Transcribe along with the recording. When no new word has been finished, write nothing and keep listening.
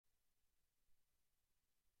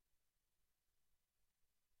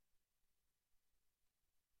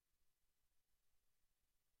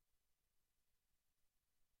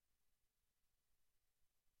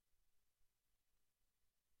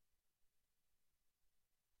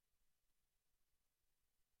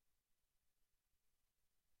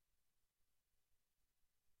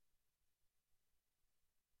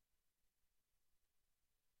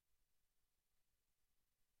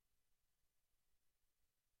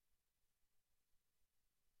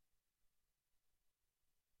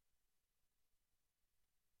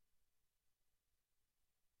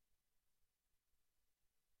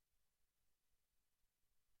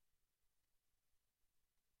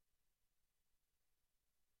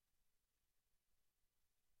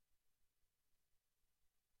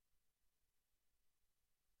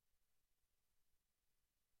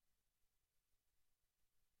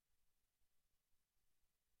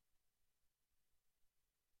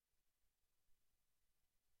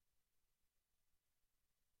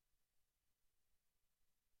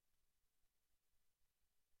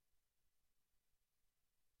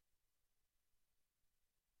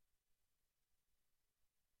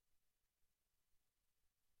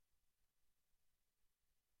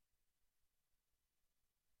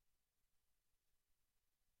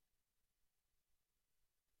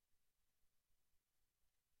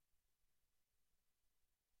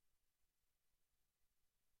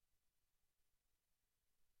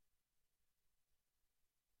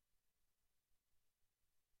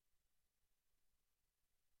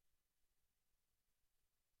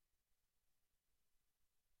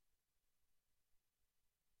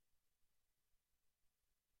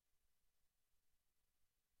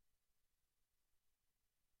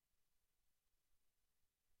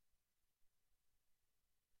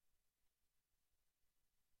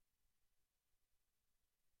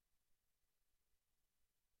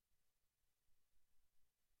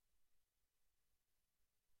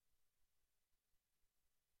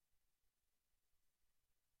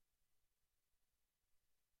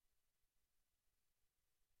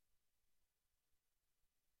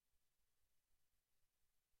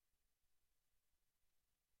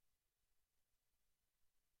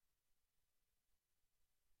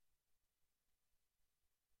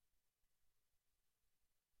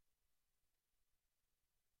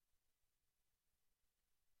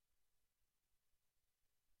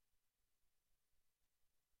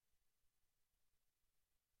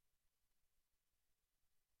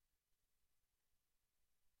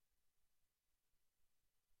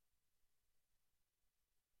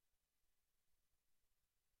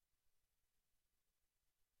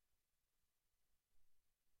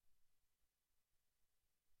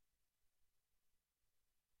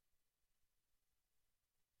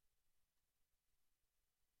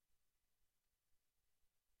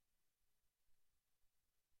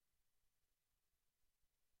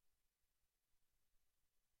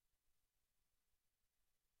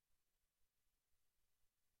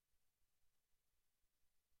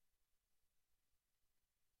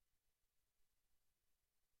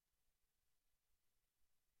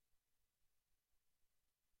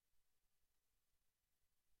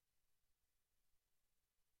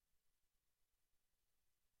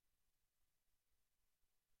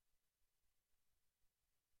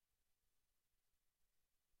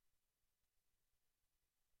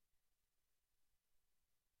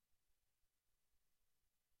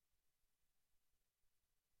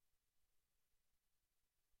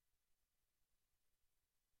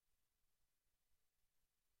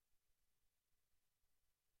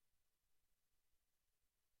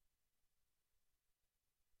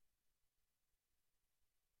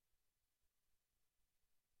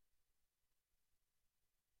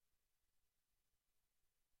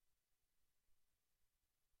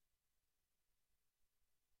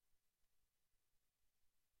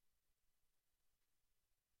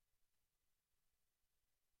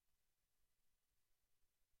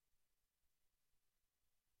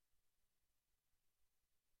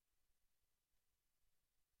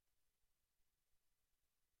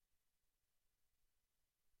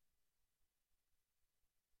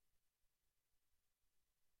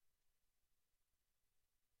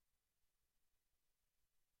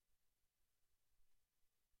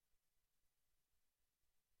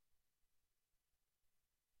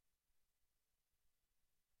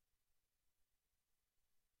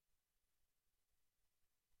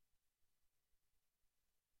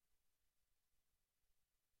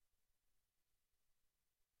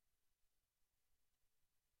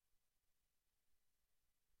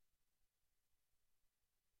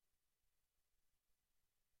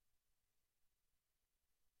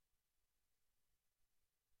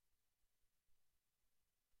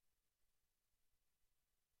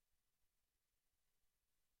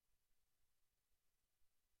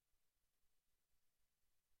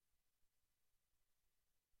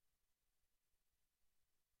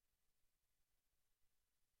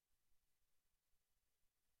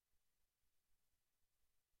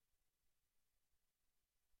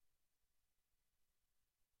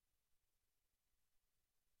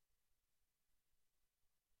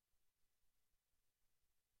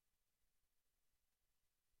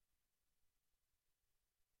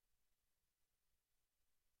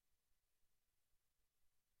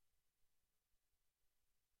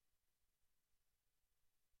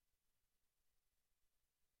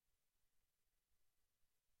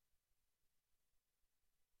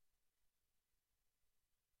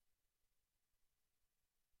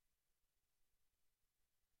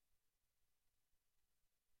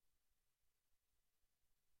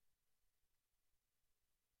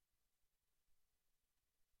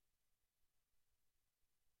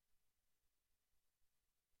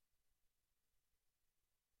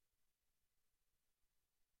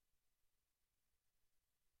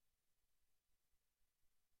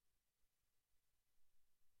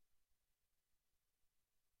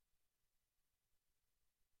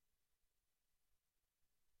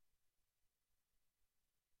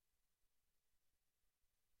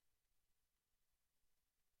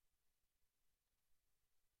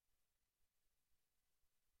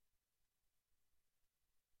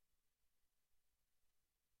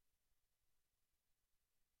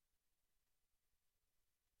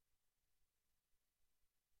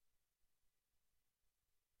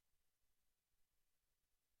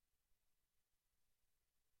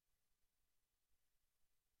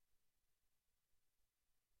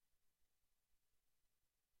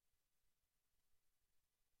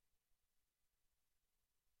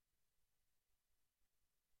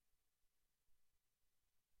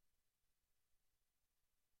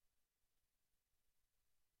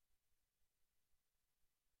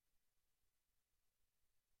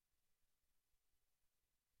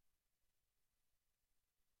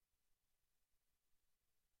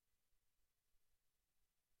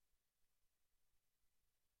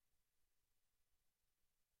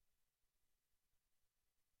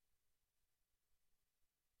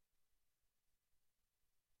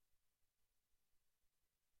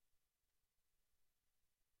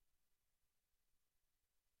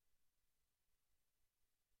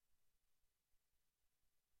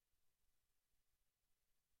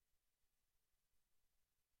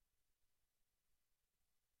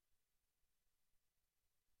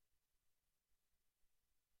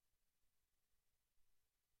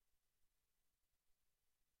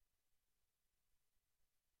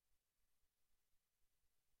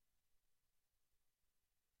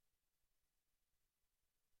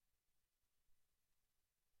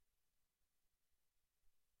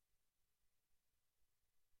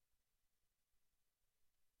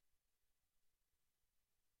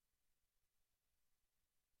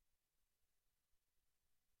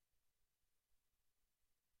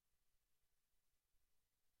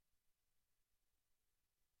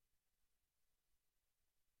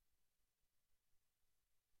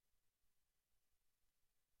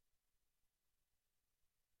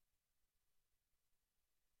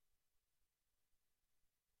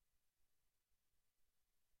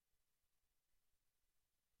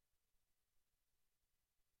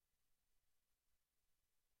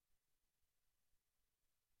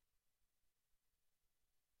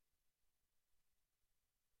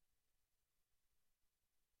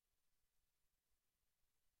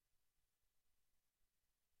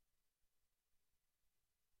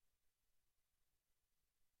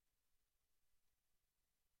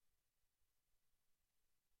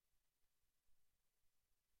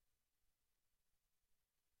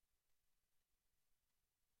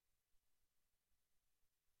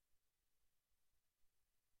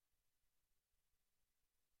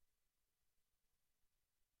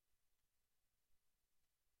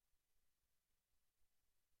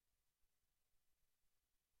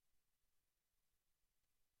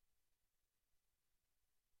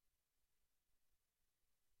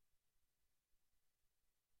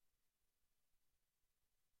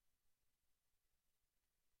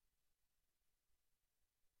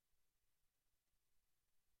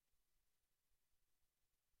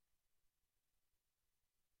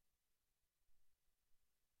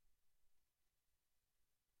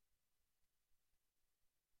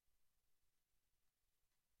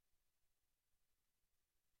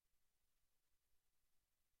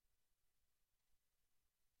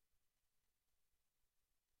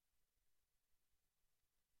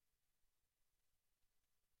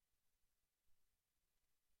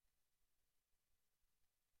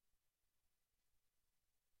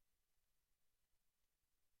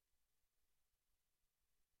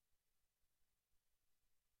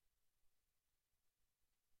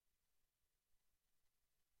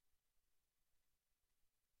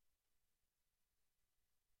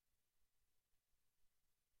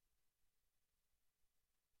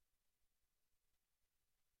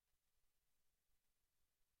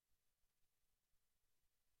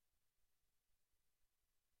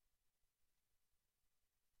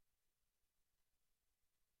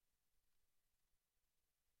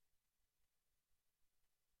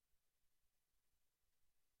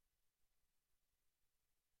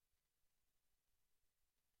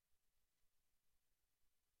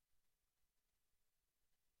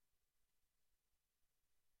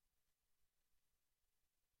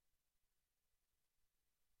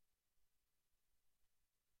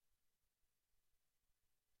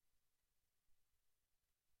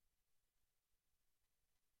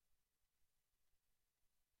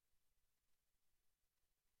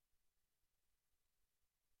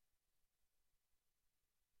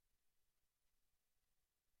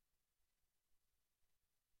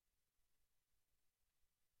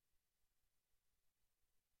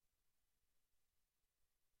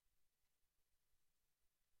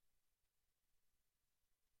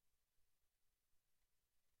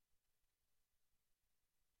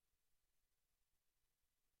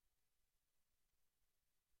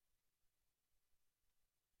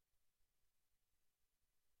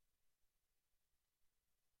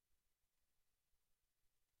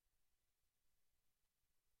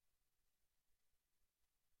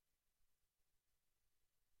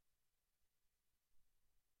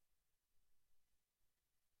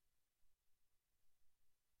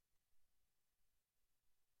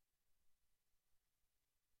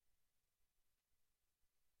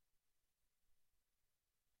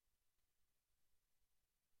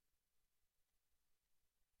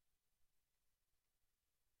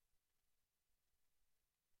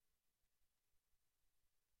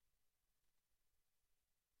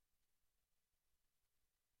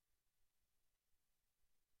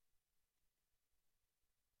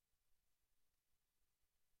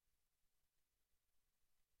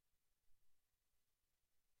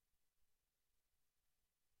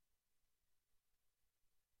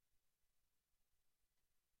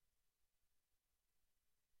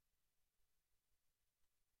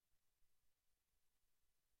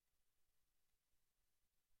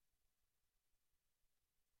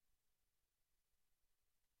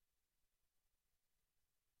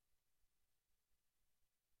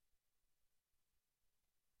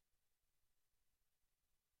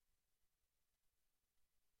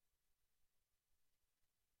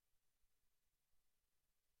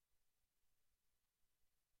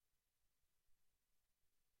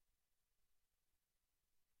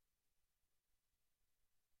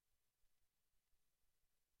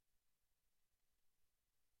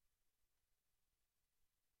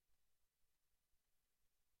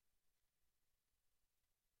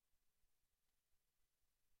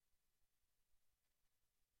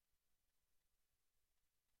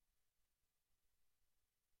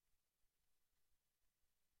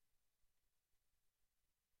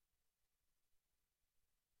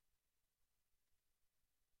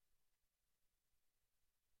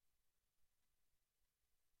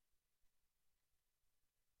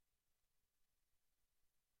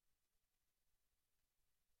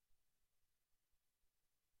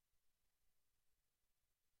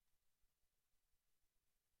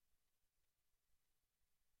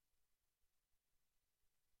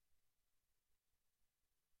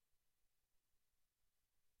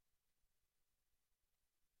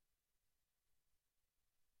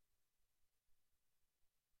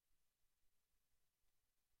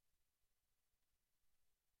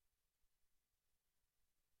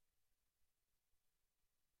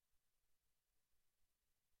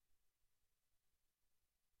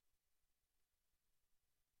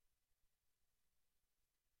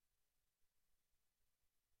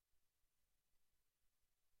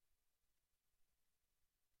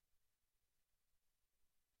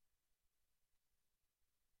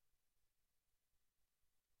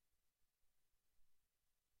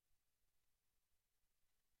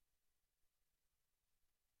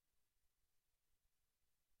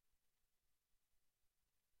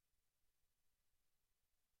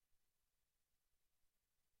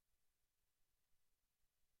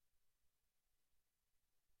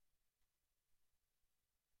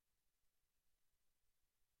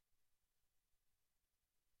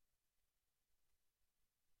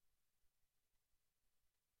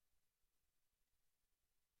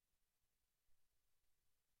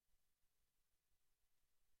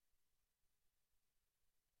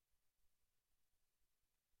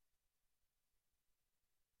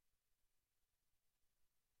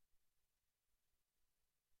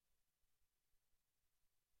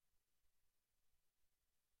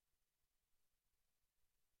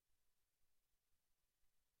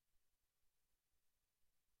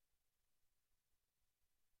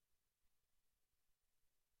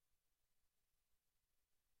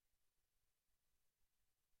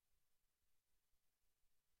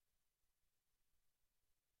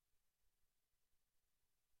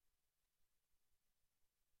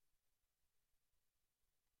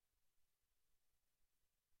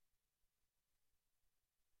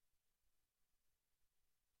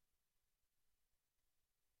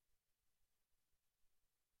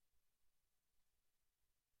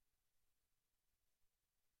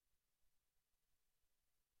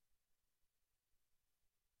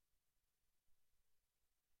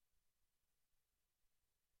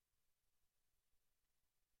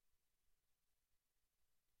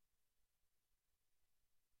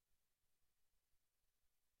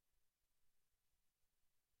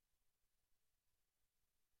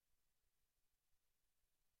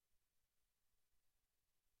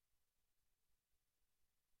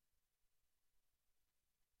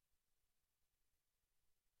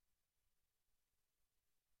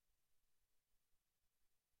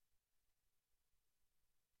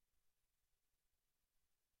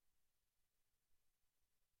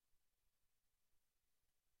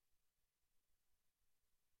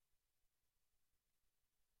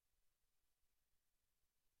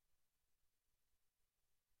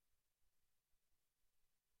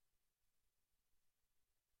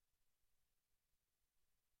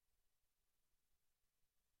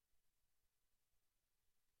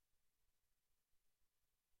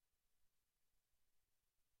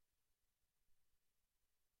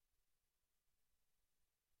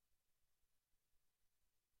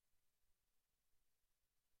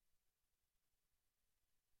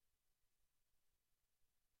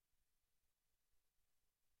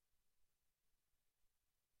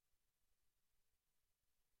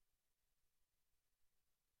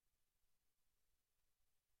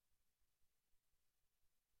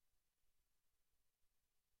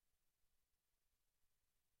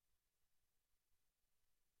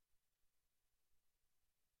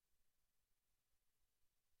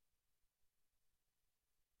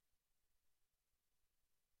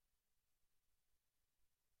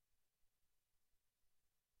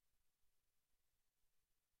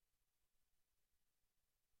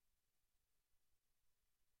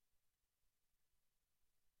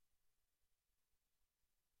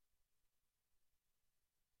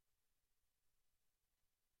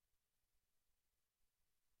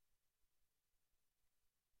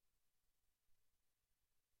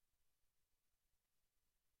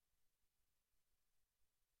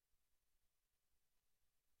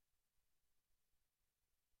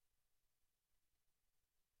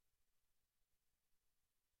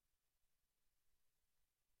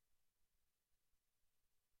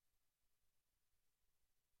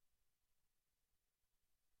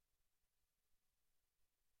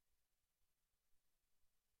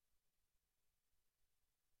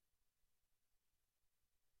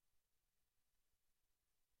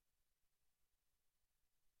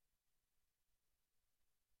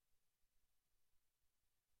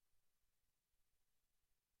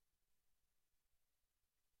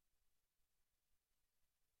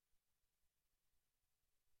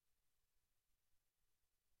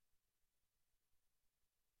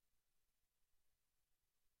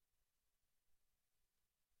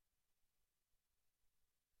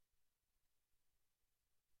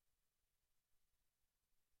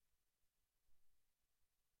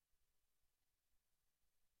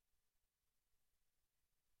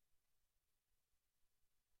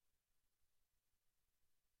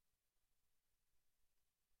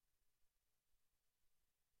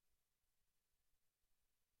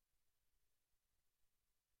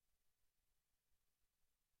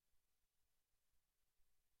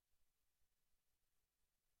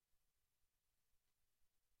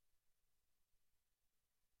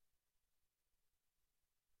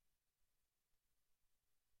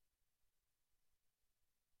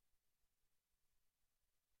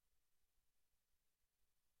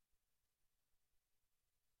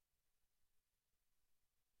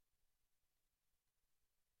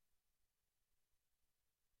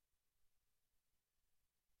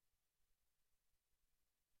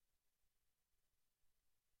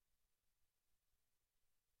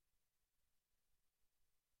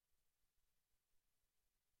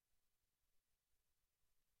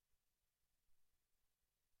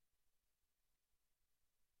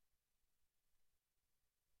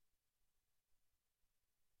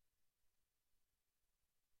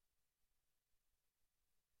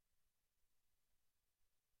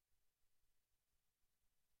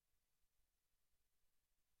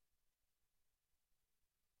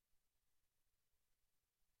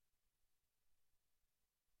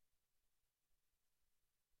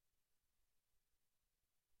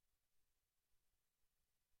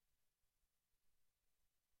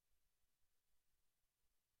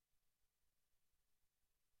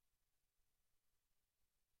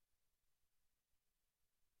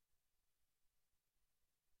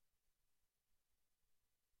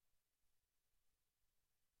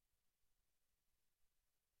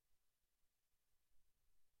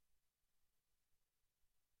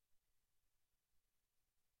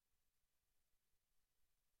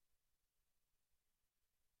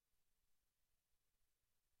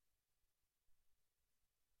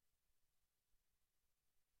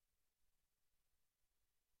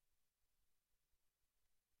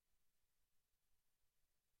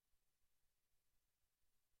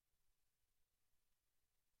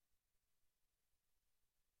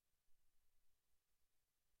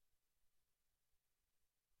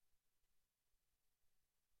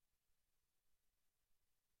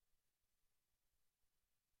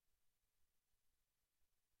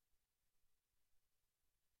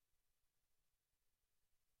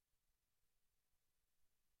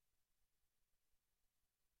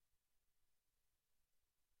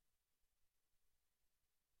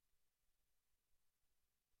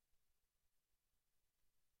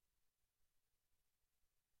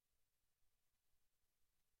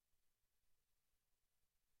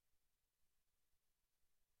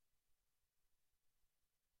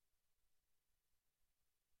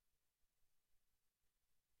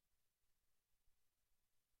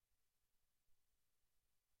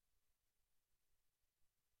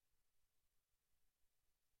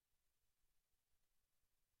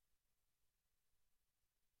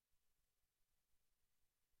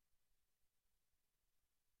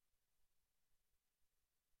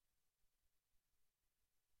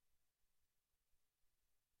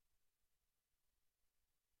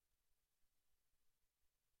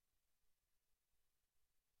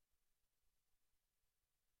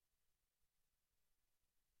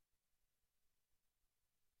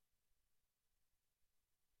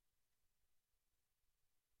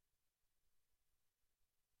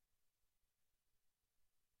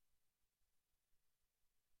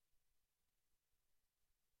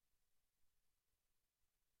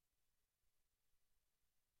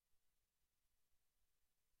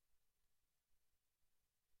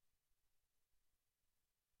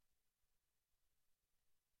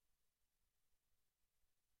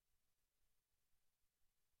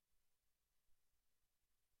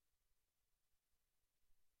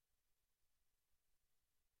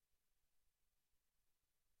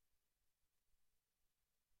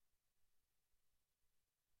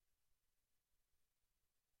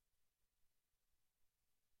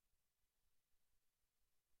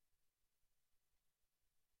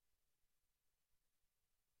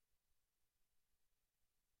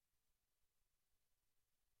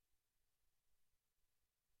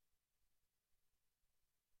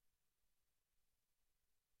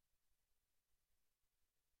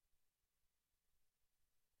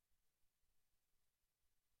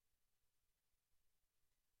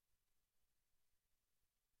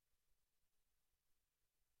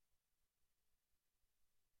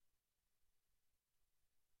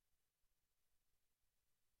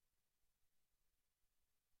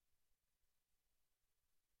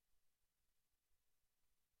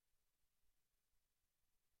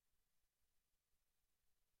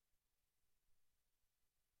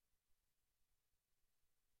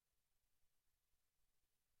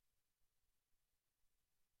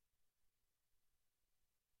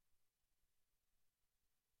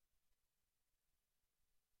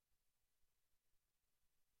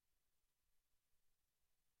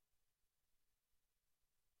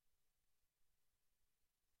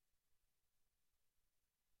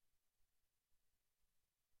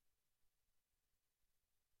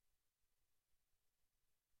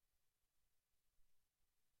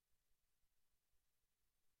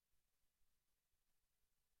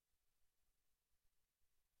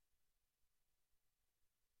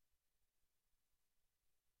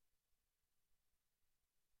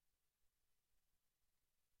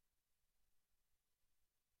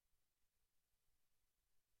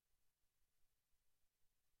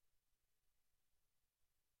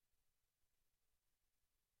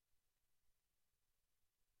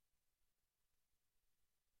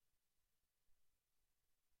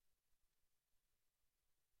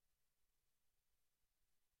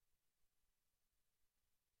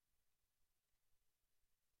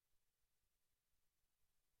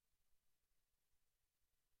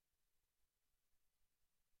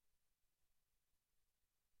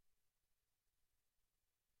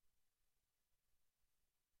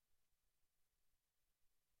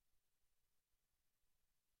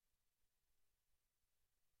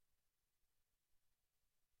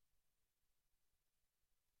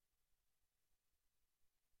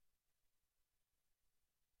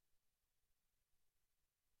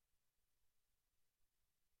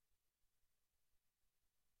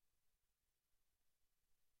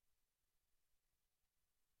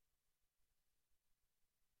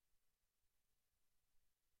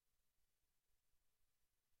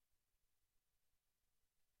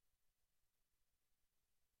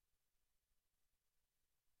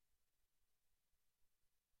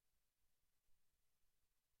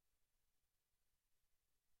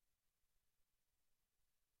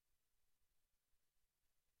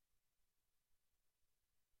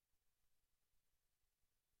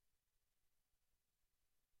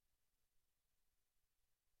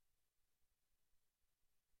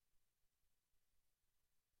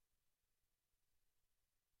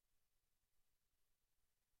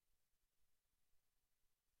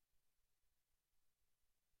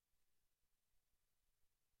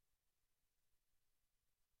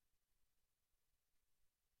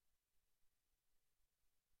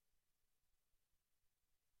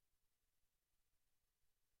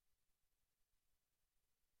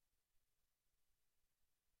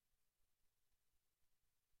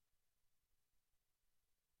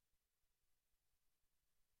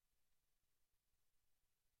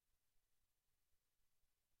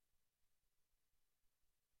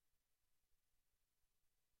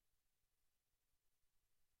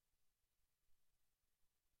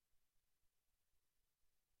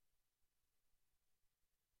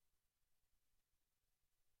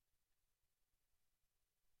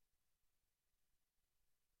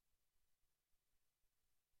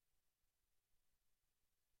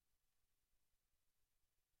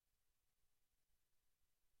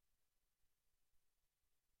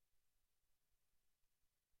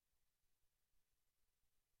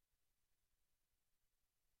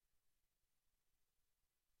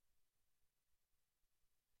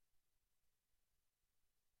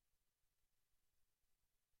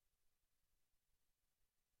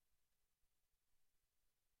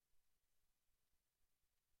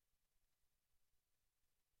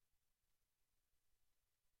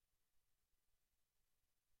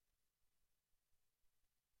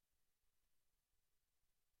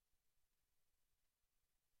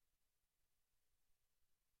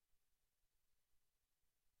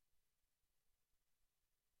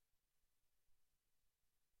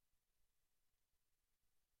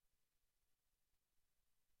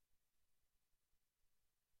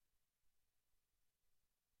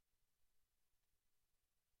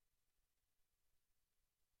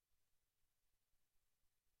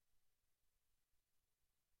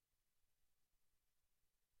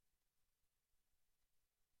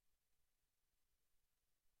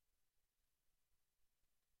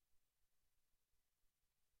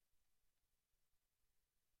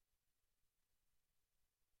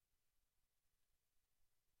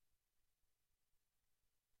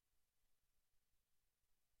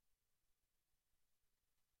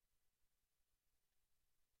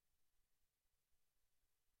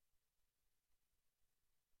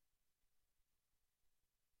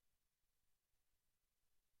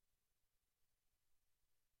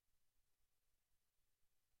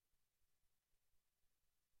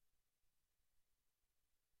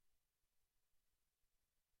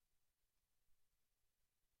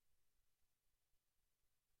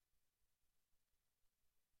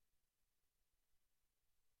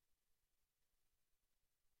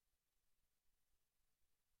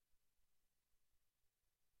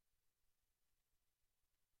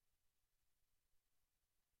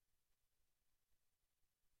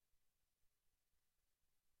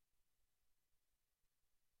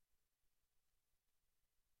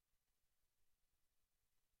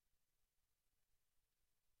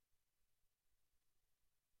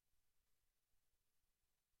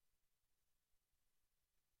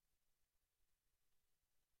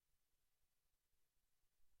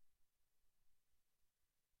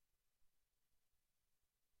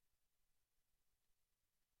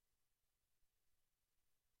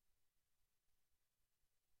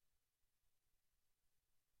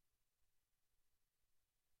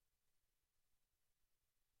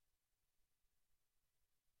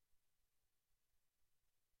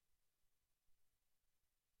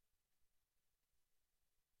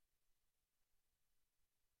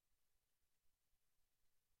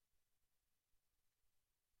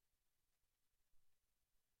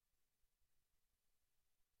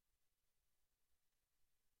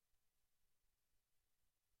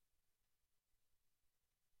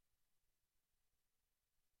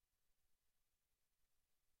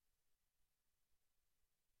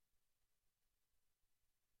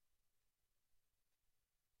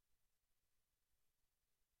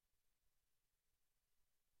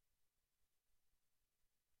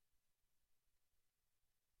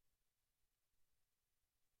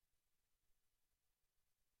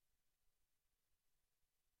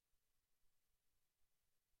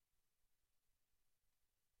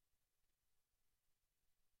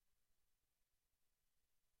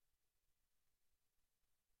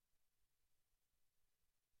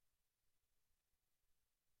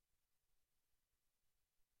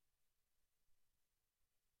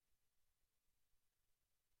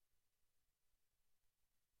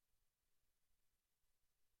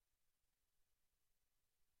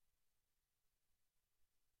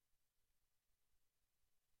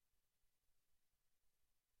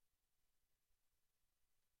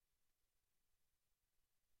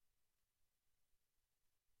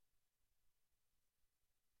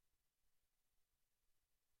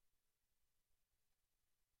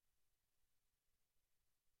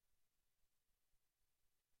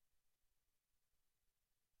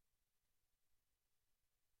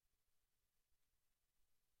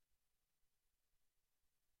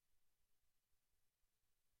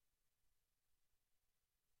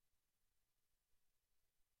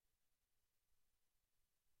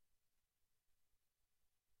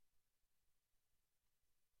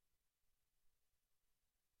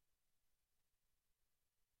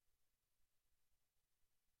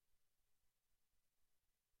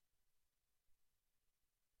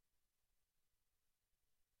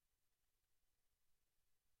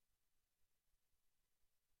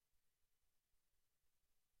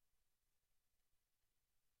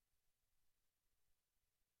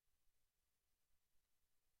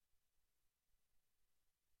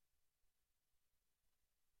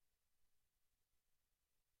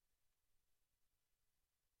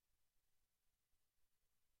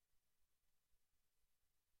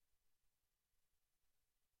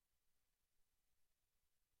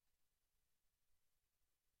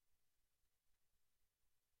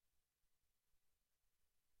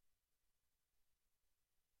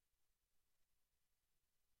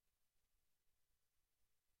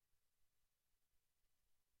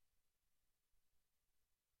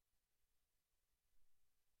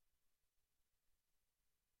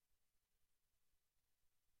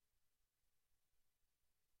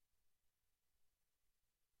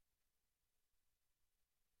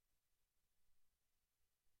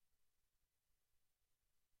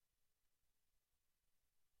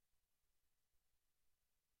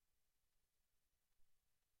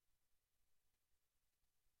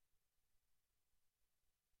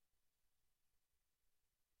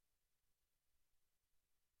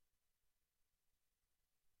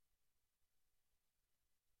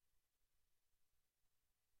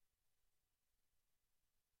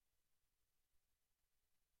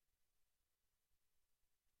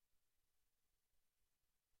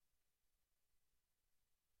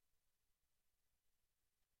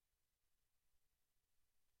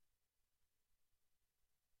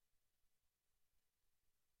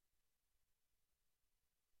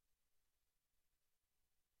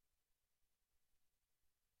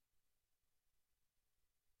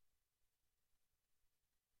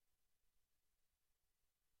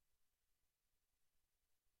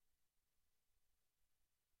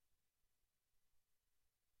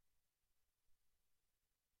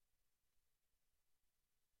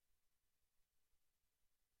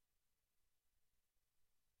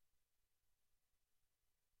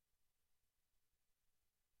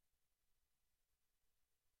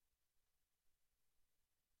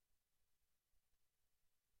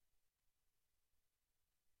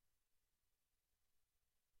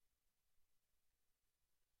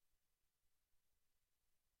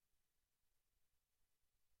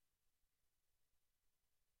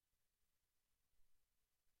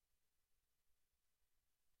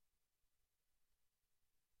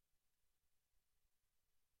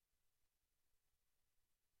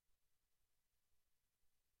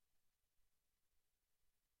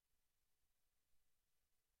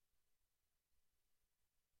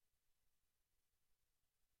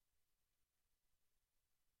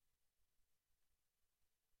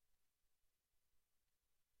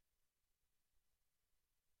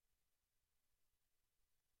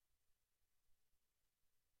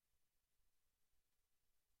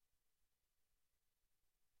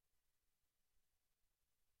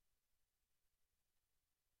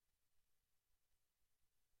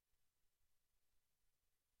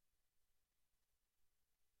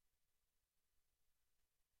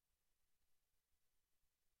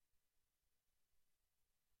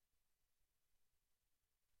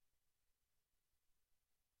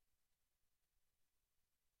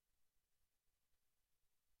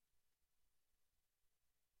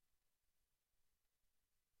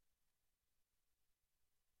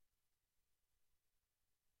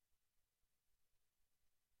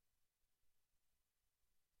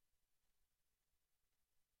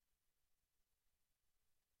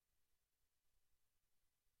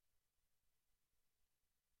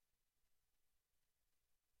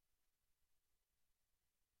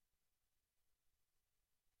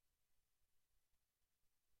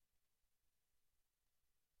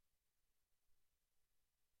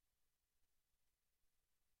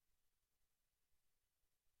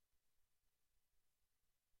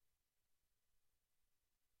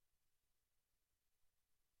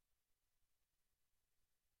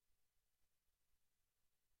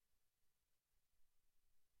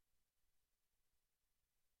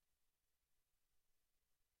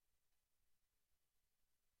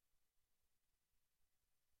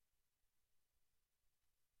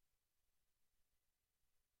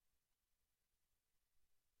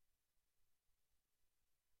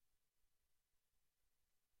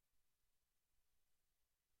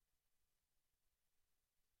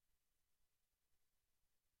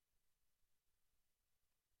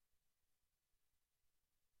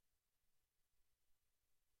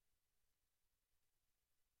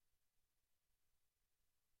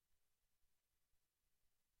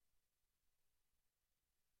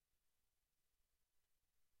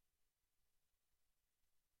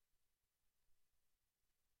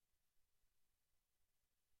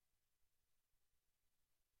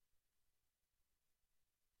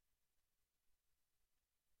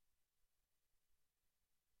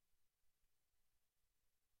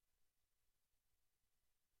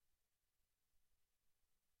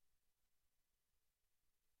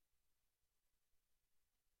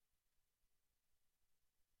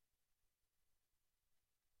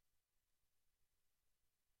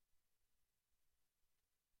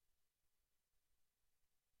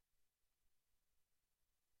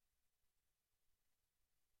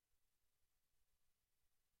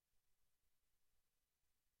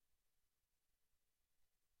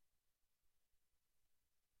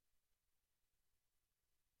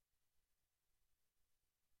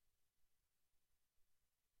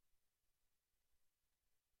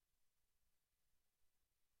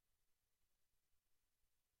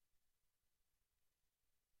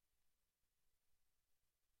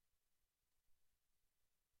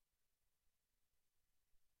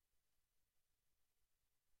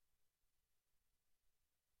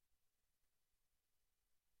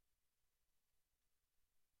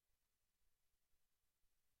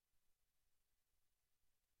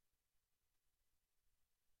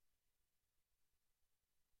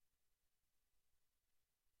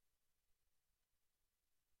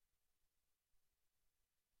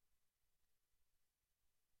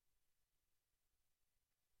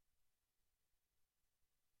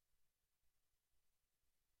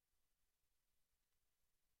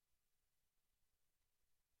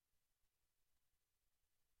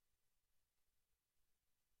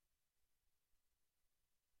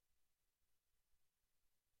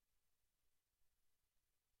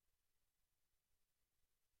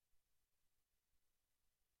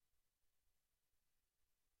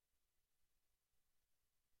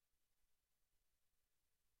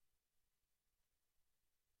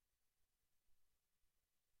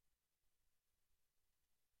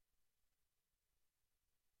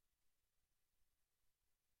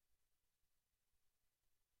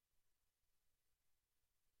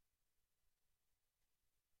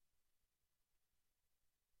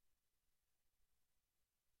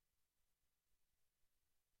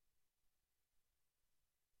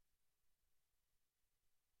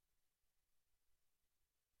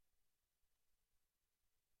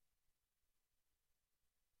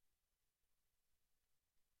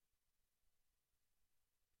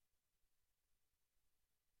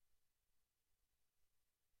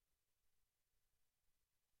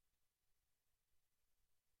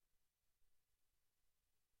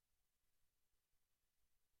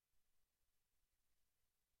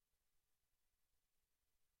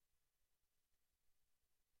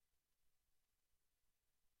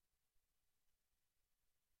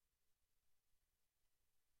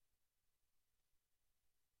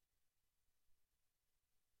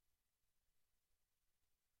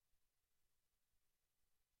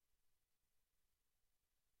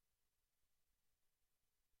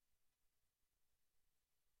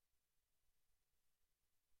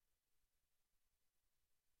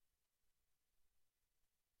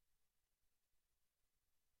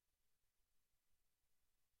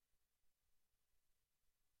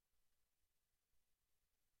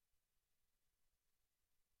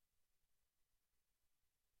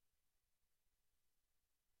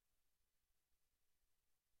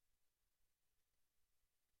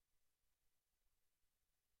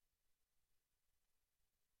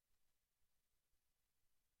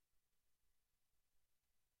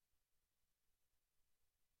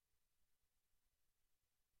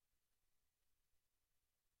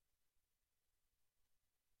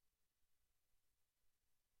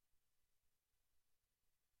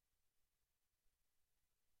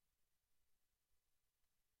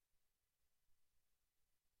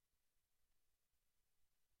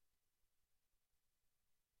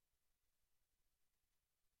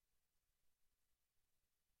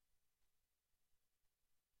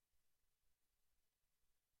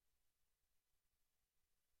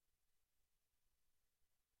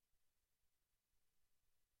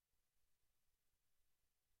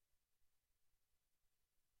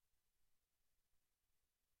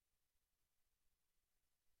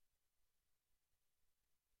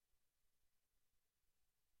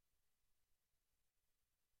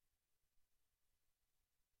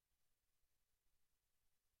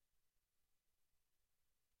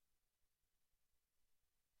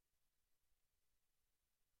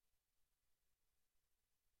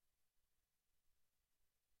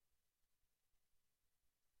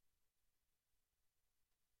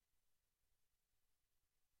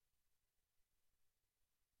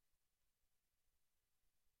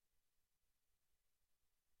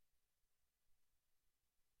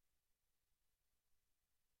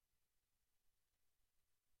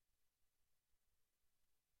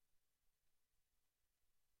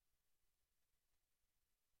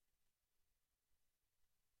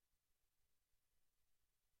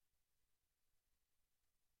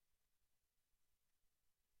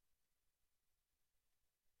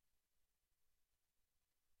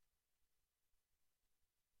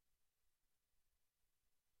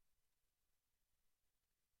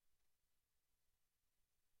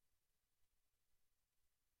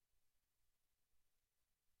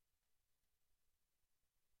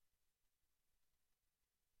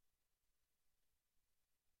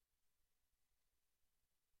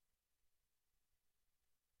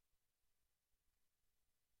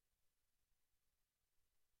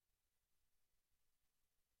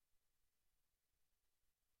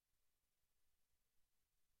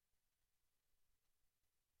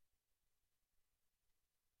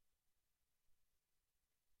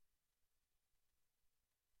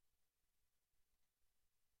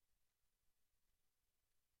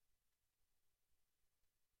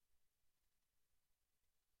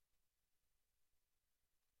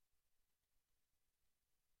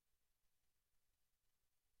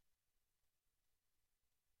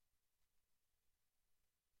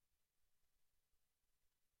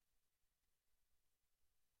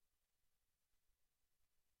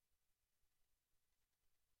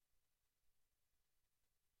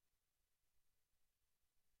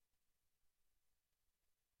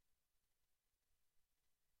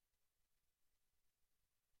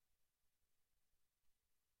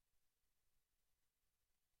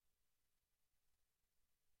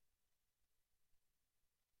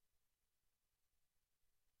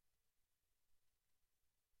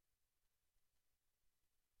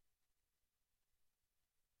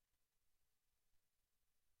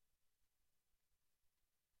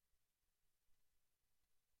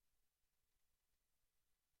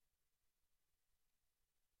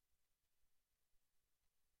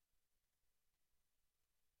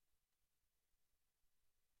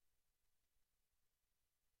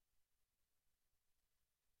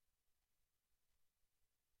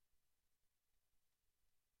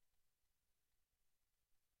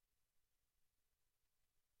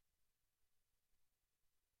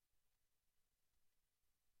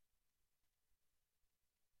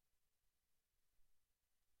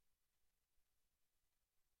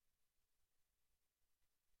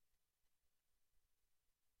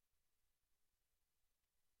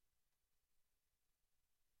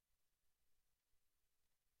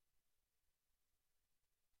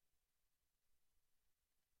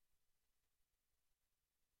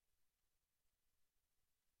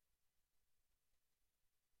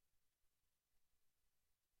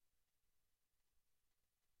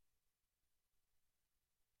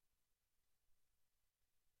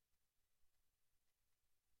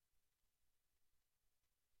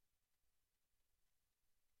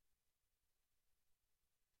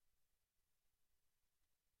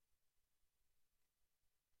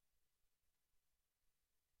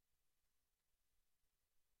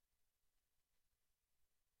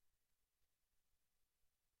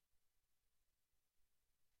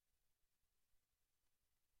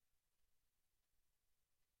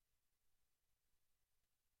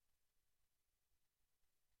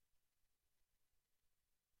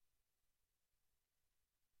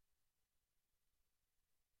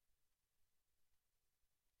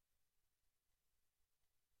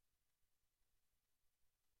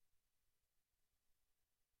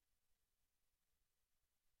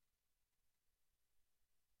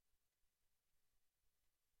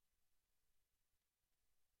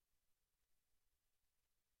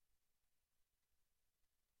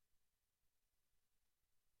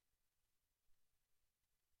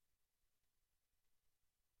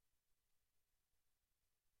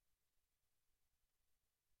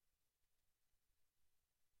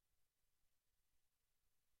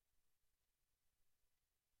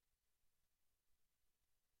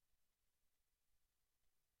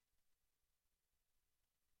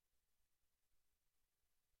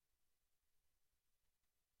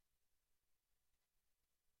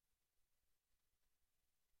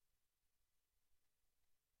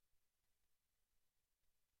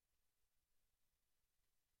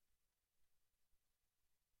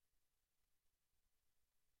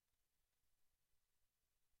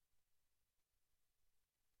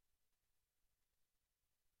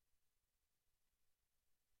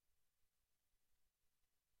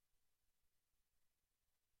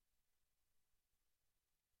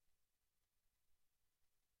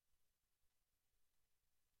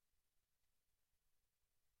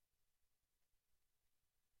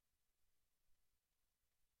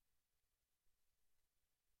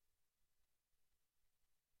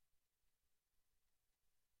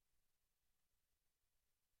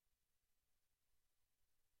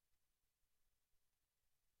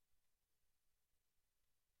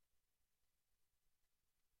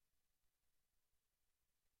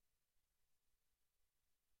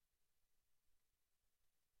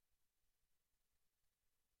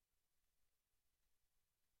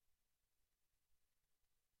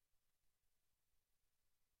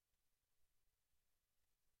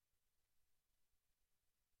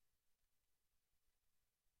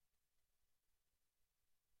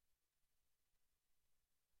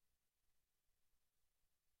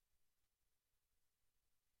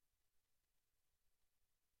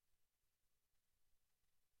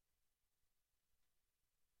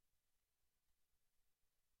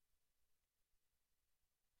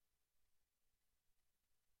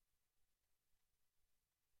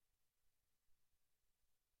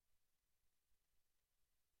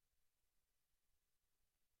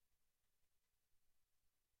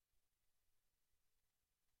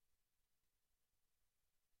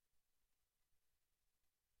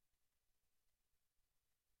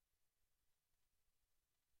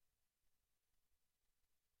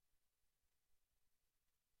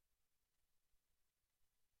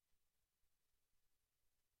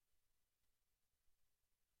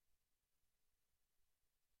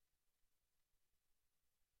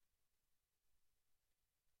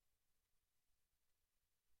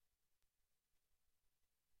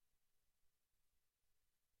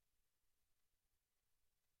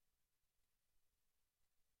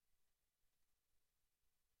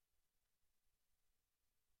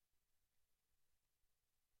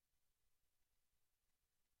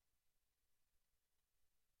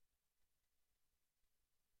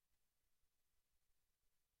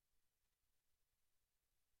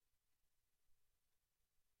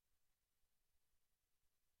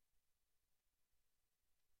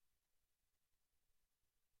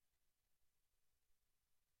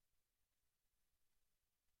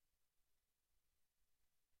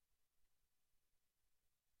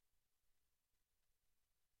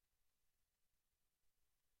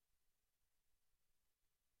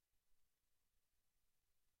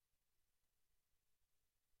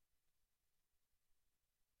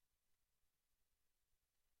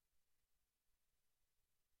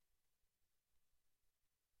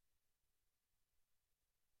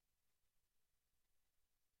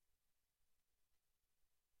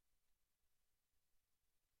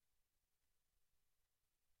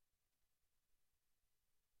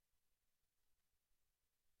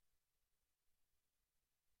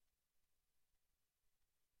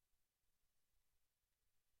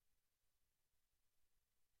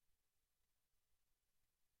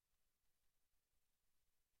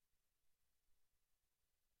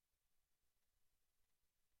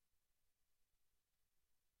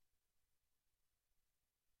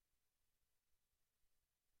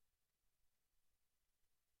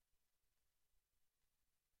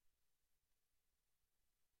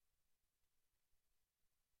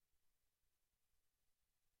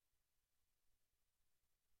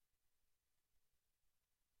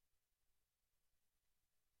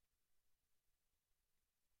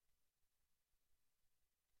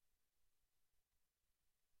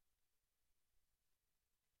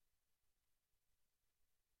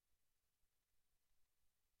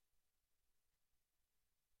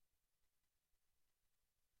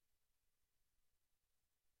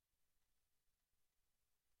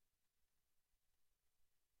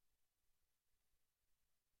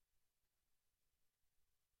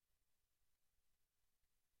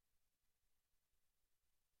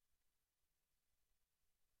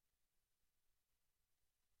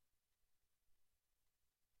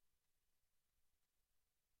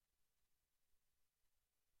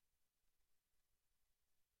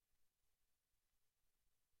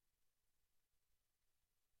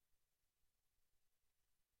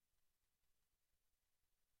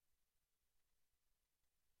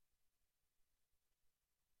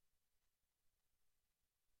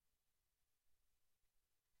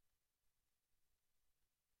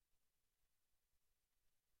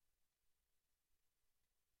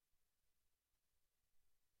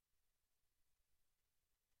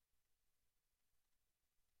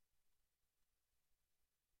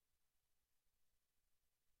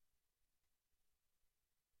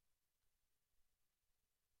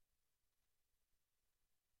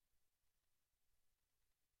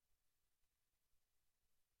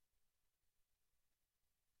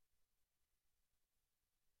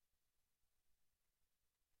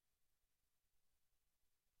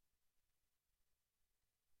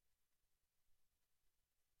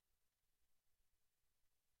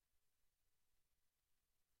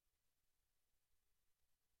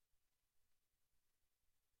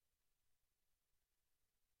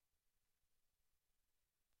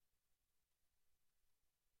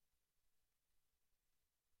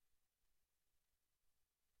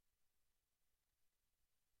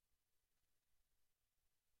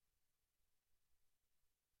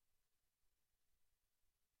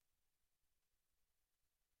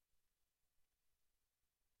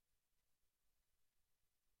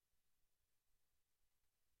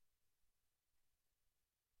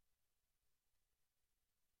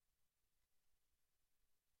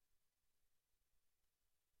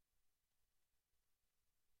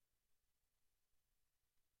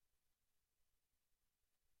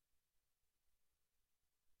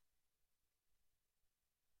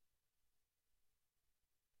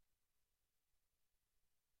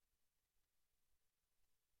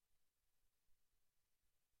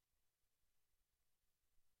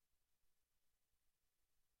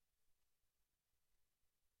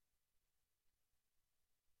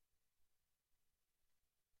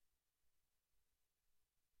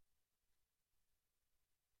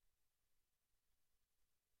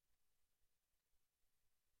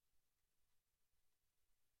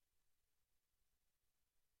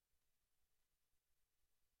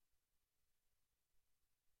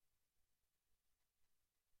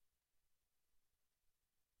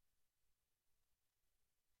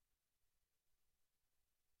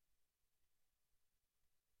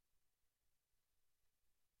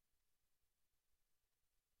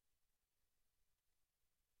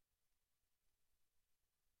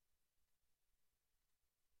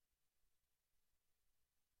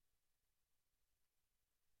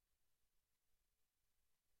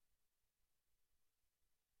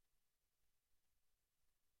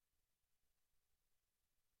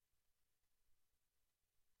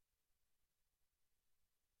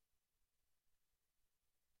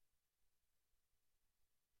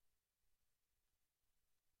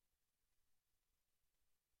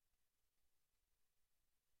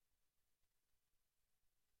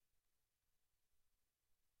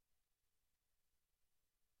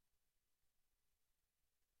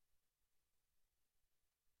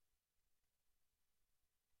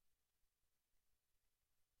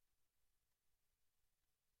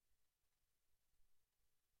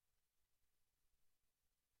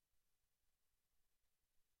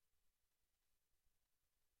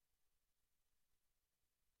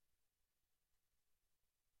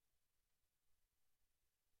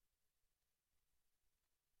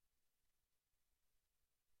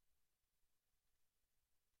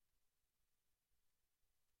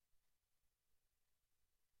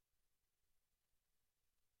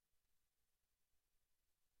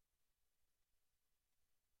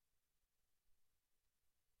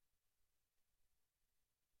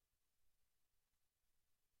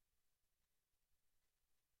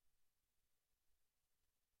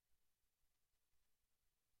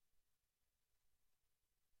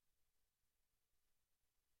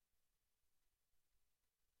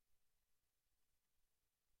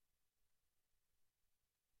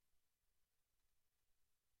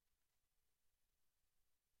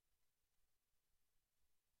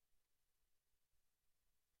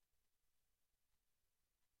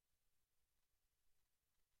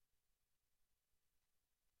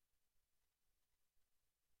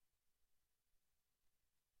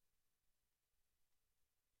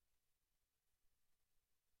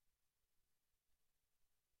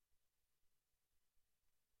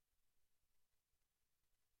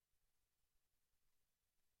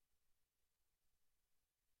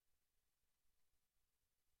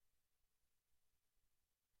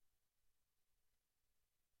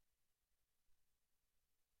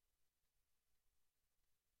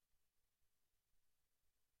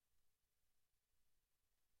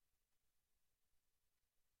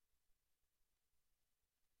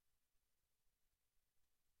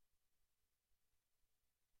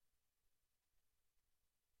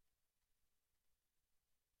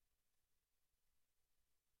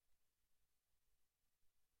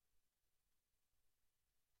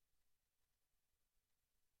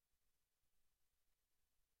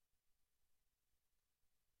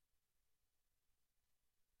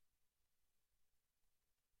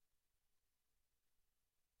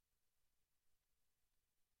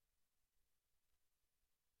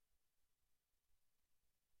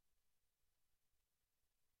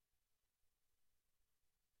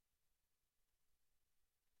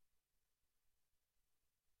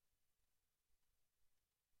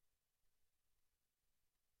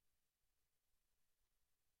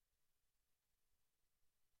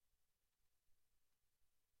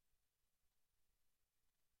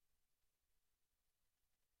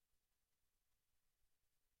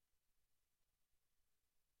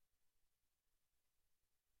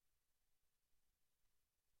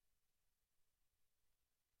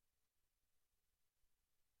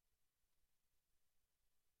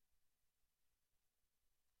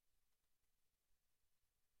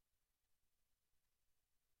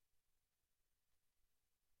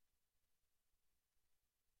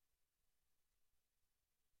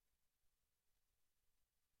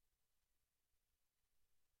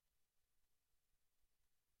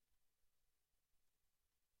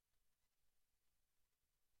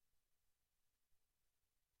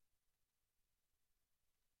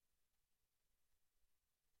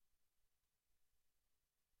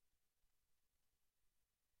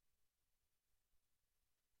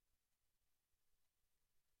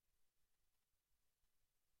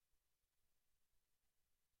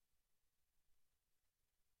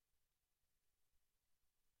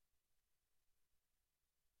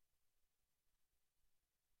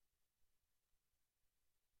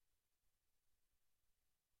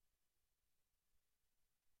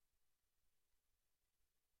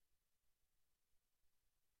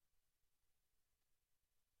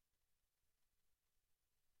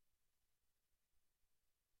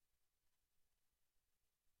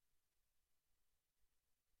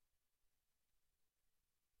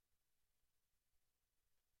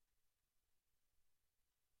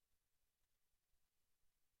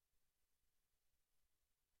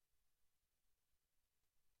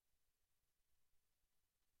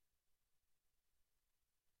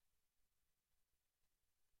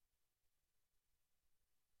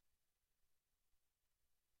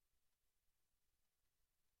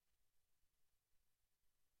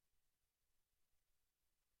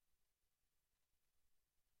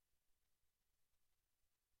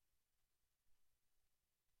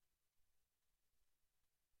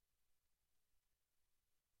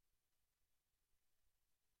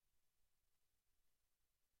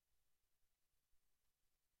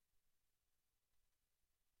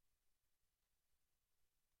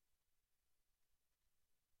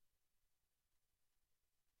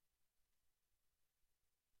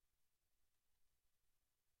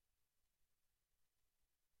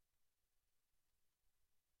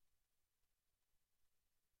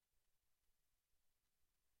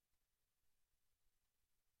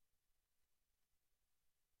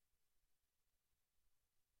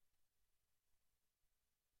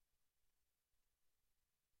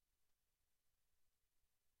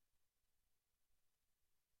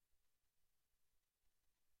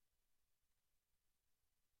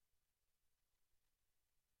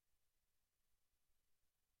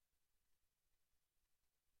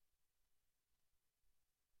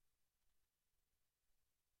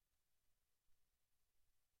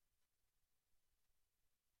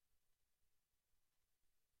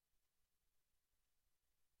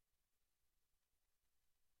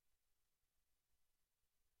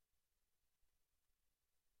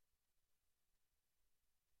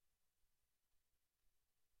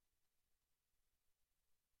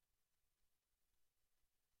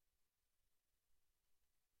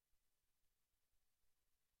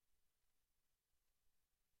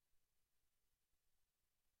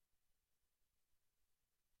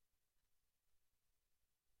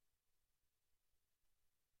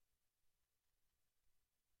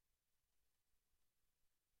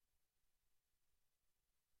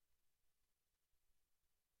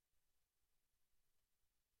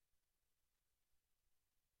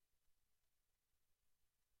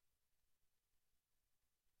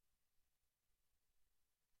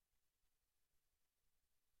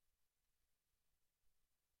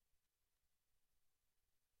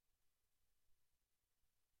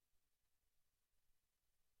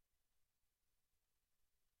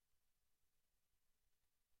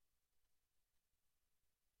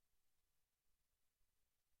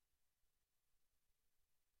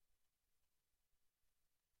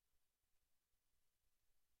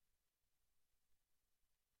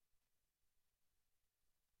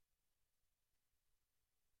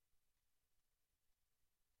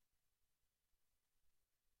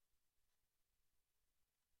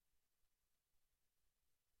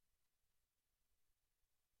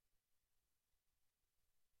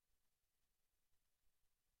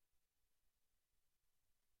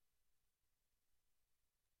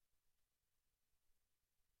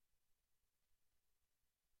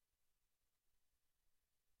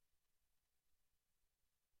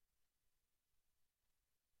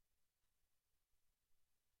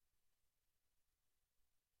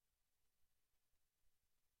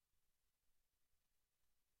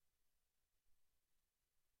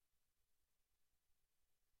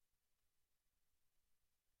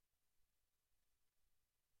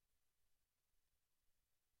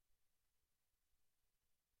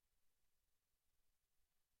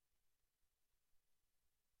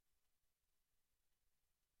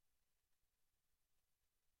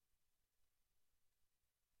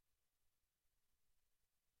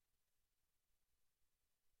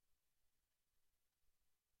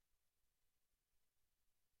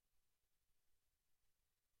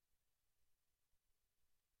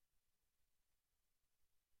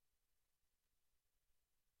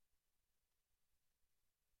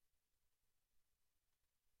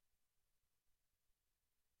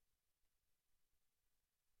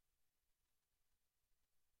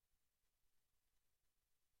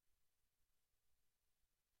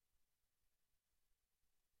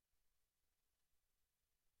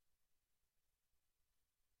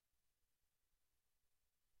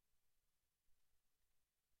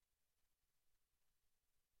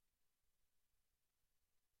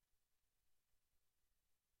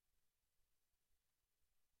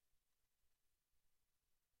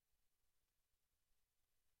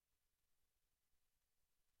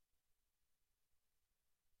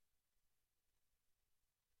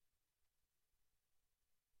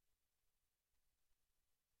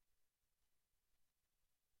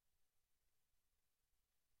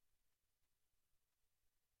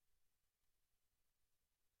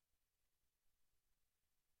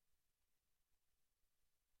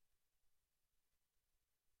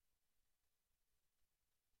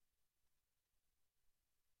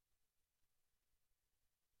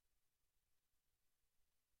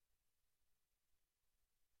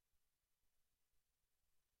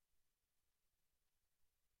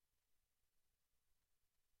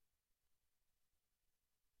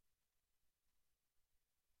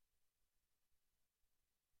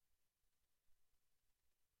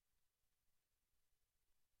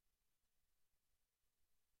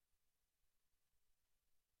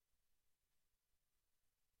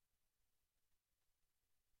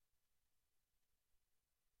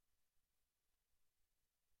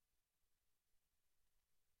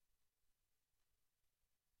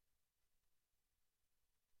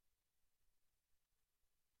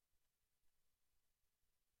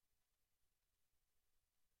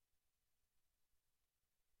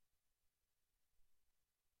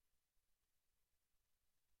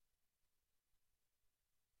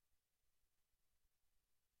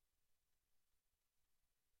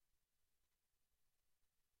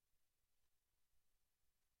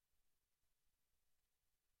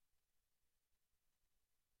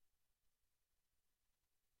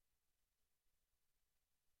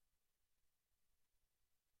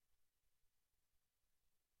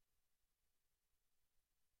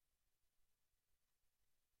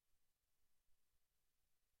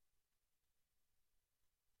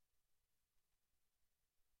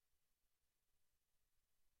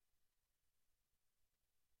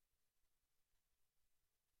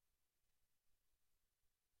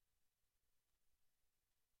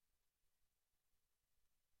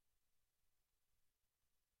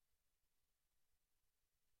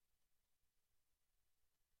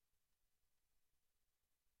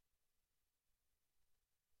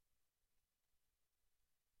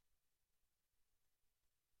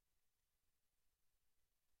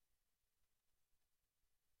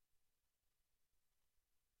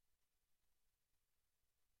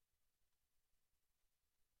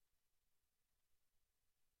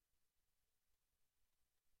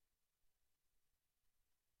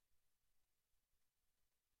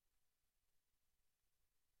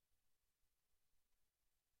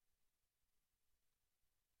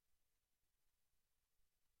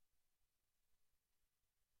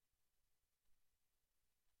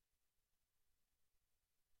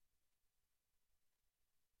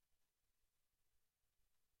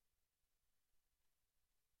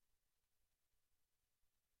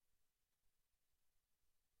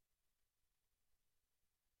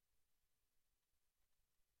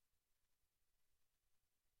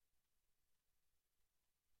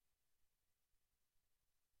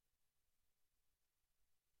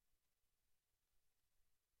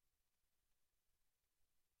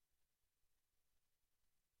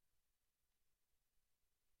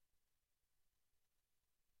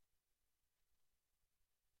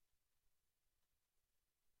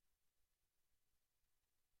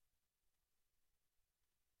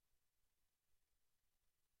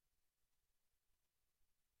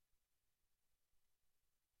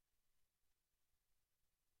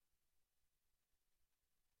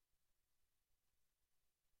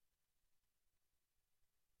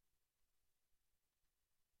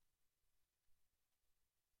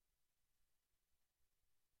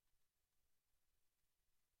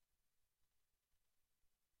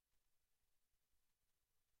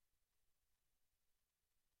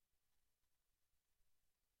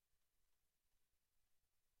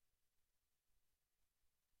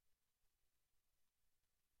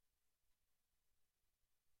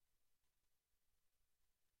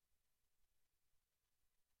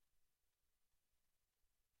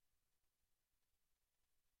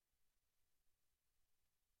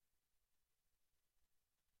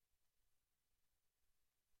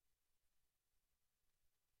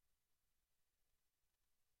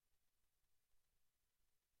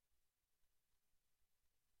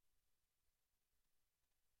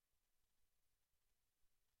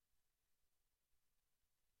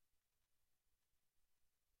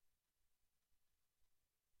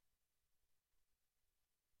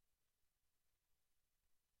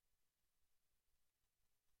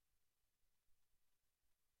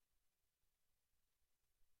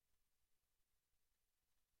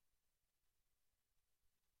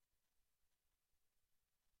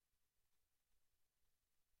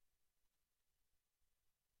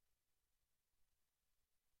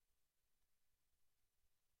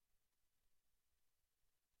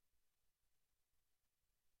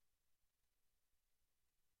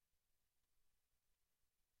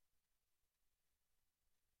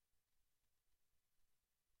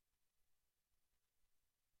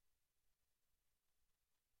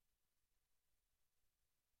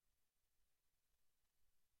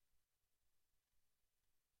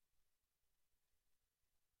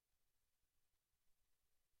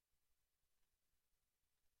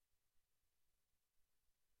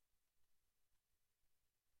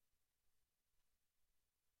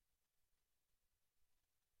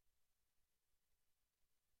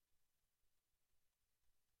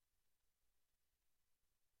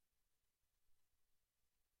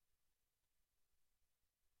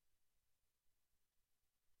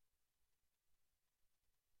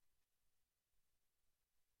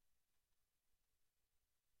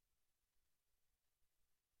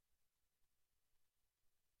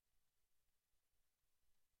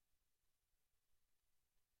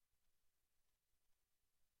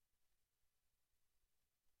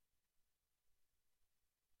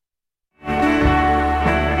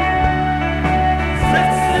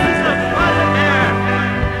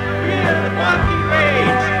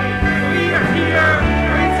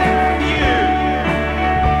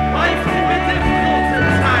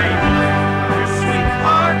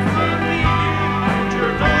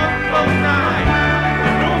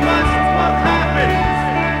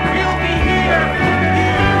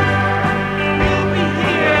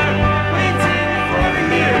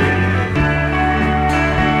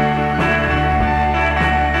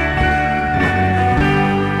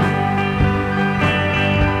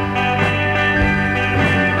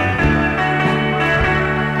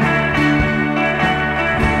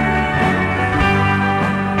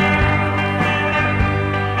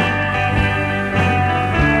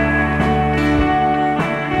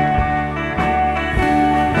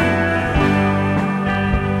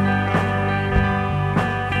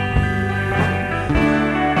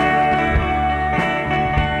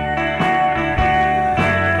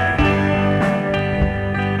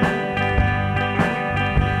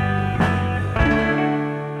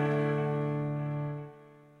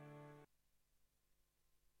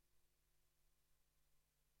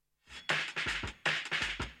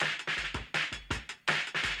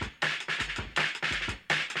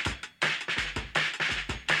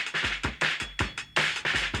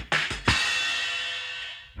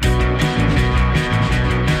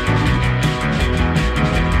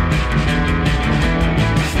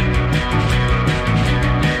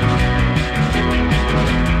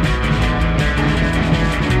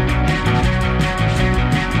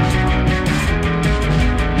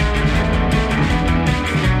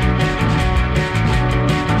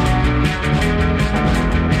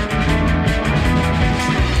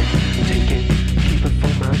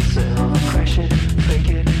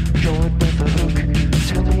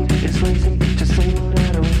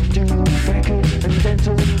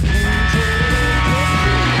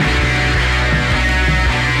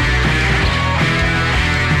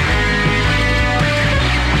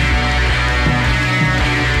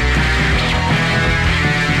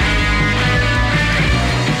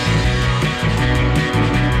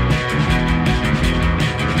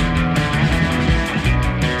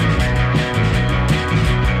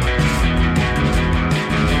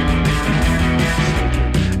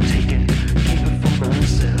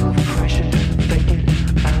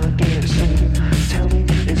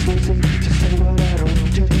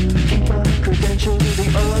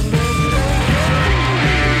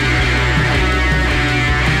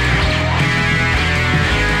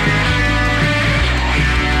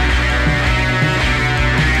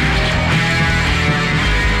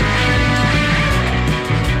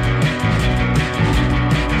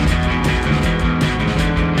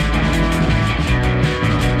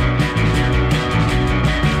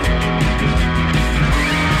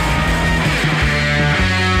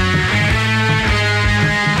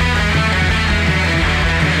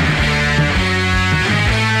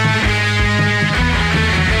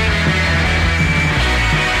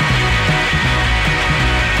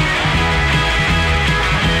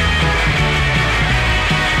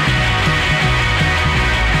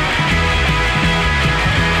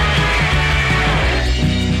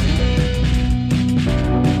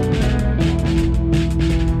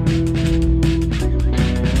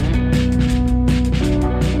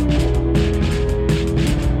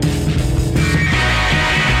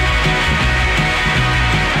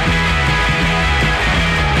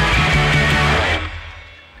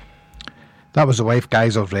That was the Wife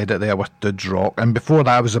Guys. I've read it there with Dudes Rock, and before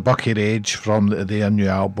that was the Bucky Rage from their new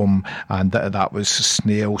album, and that was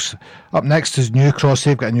Snails. Up next is New Cross.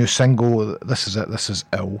 They've got a new single. This is it. This is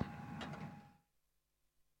Ill.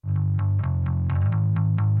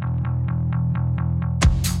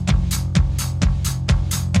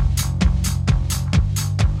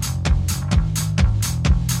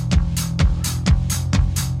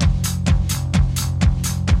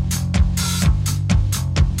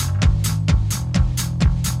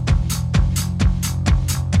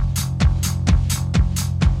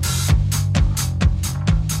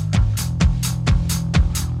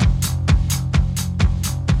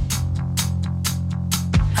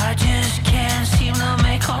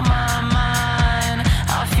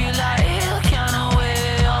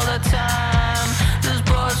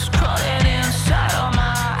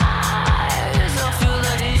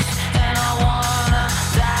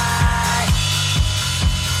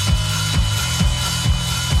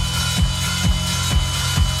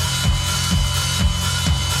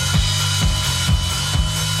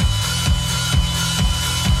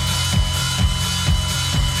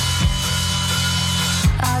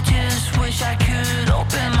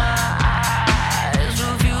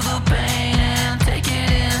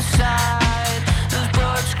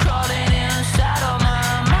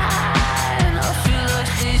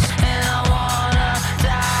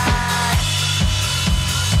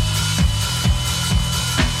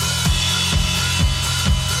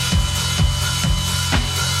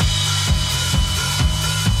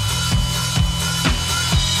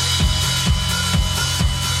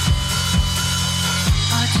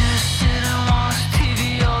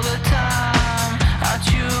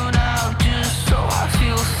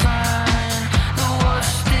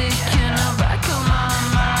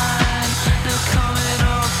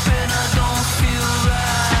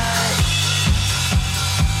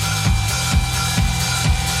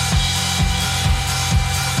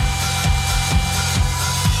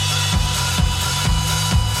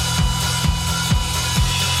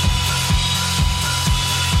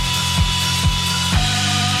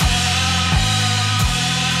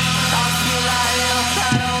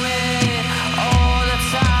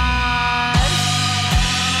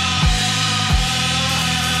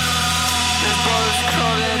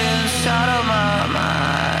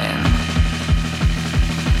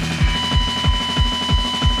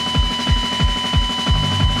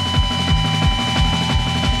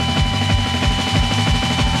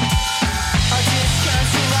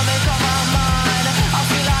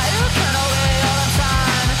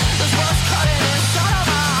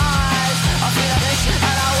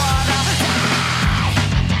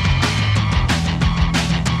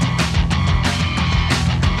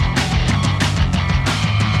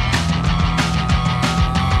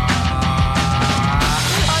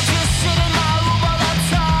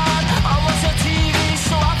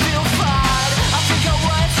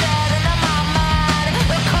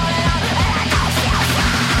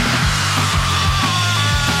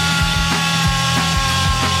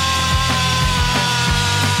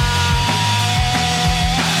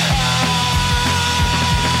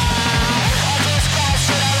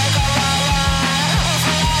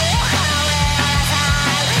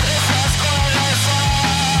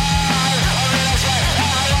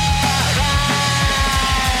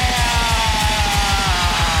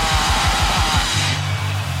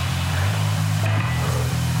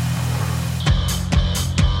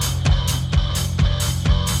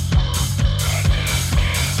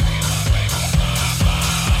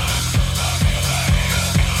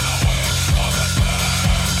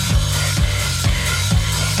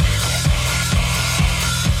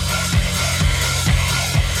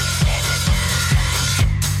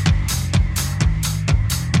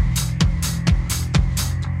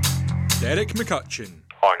 Derek McCutcheon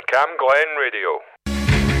on Cam Glen Radio.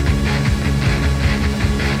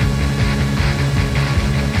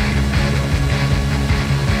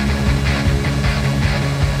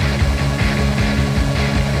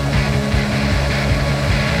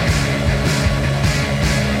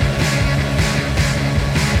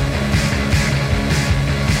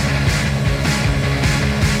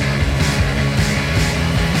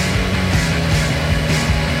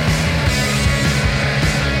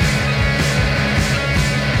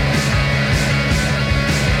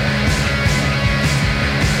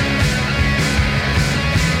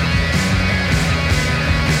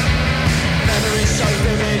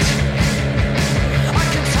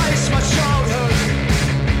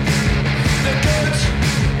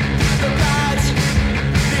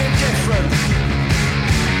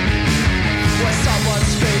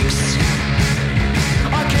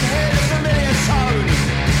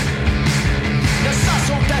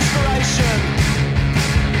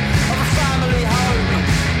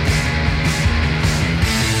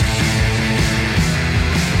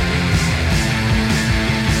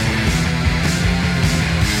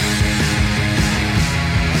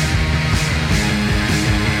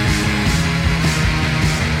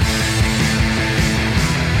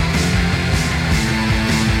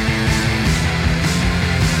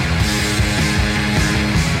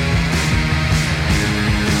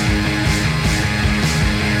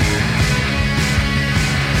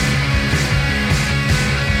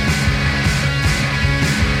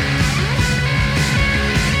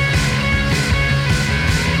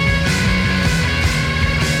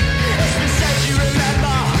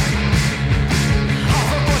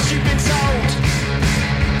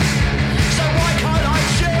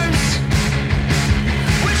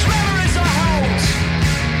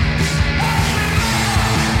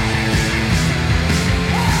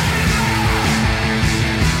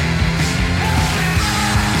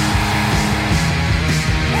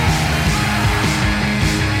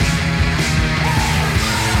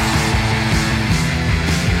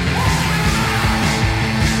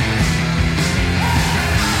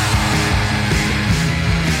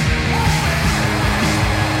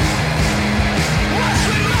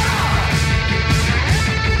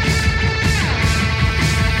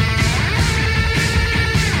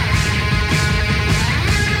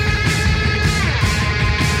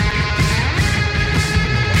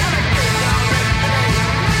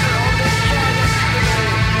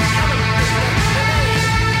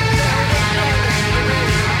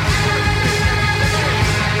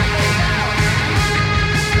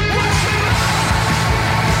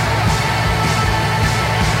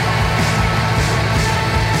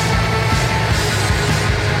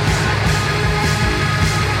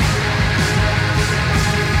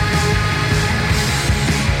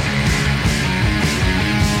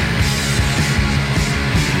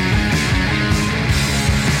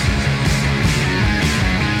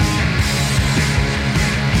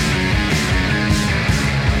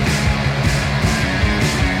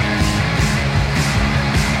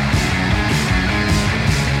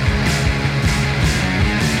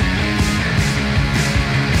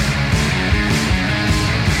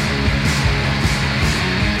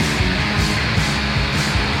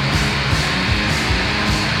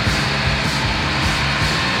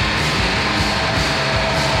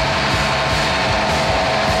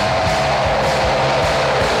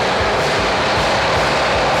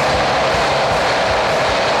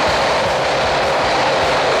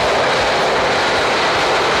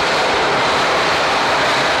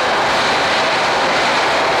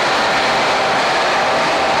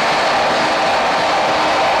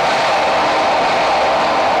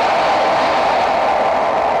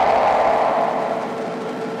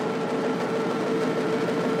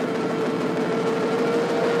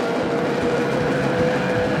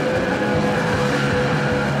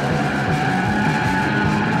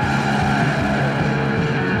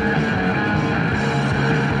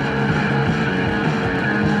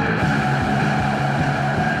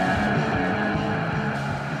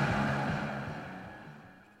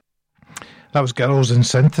 That was Girls in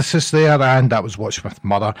Synthesis there, and that was Watch with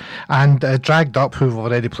Mother. And Dragged Up, who we've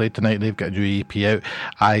already played tonight, they've got a new EP out.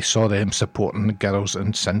 I saw them supporting Girls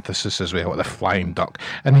in Synthesis as well, with the Flying Duck.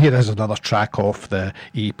 And here is another track off the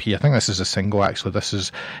EP. I think this is a single, actually. This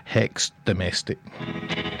is Hex Domestic.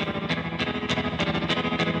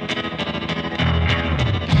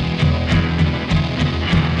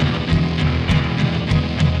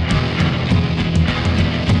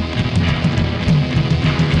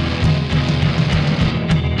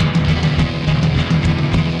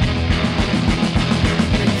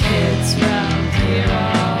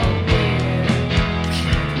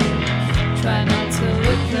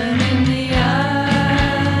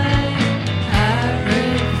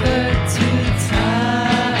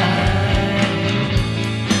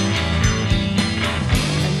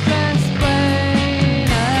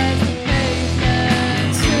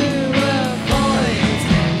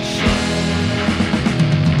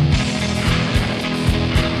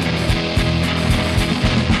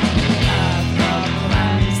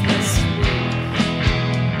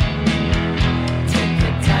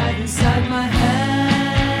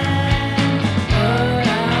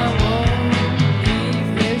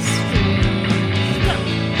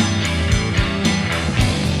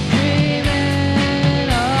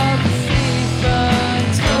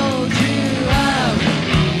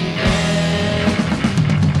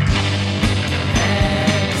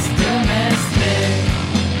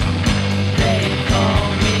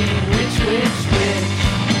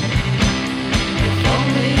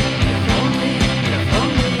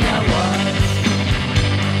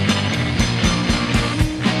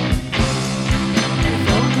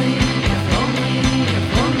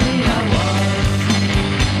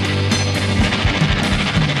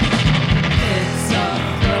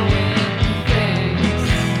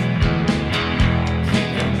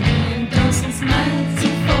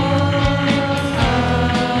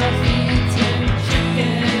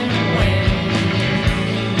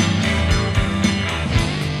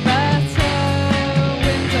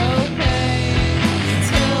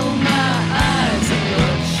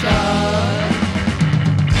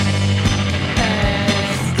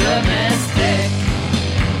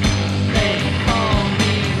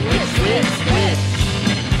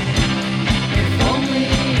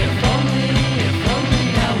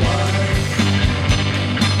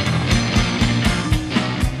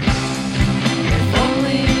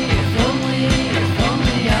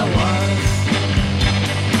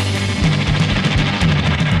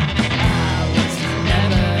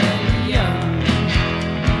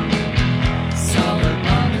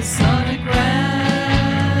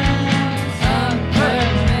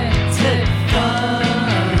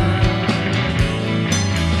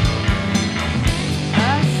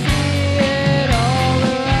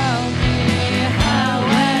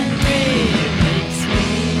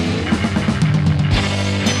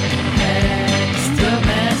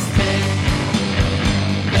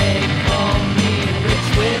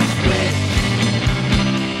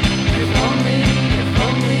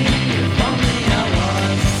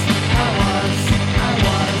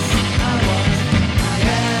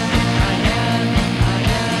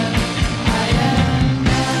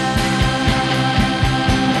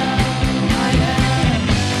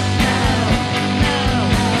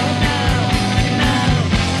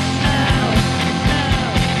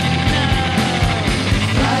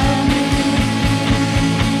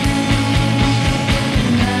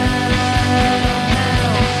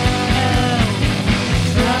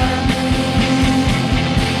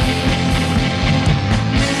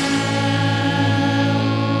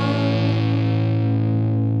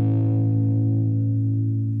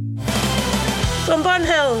 From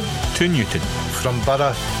Burnhill to Newton. From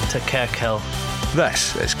Borough to Kirkhill.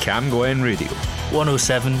 This is Cam Glen Radio.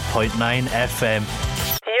 107.9 FM.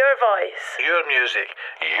 Your voice. Your music.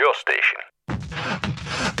 Your station.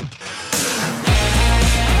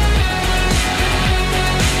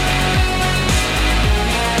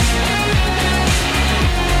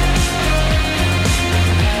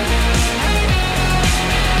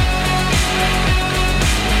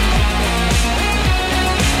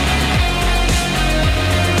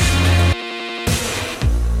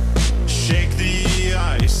 Shake the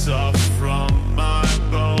ice off from my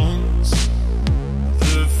bones.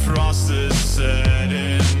 The frost is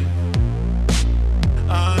setting.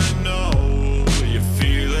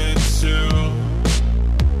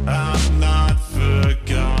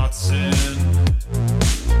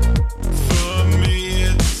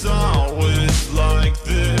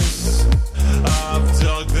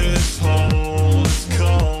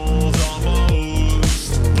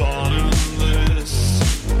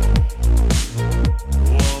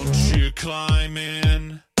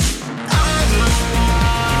 climbing. I don't want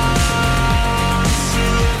to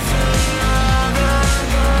live forever.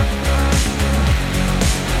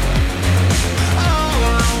 All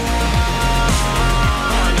I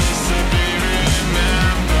want is to be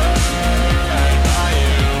remembered by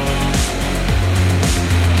you.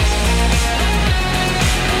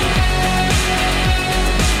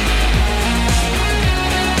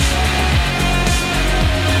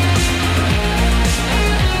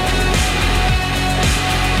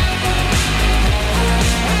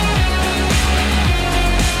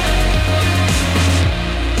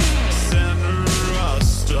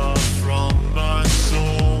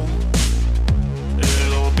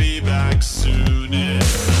 Soon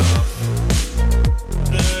enough,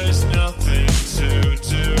 there's nothing to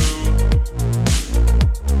do.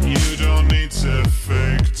 You don't need to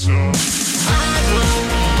fake tough. I don't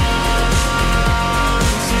want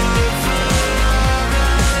to live forever.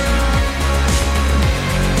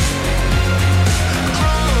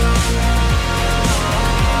 All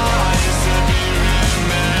I want is to be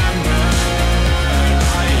remembered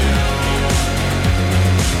by you.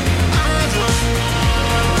 I don't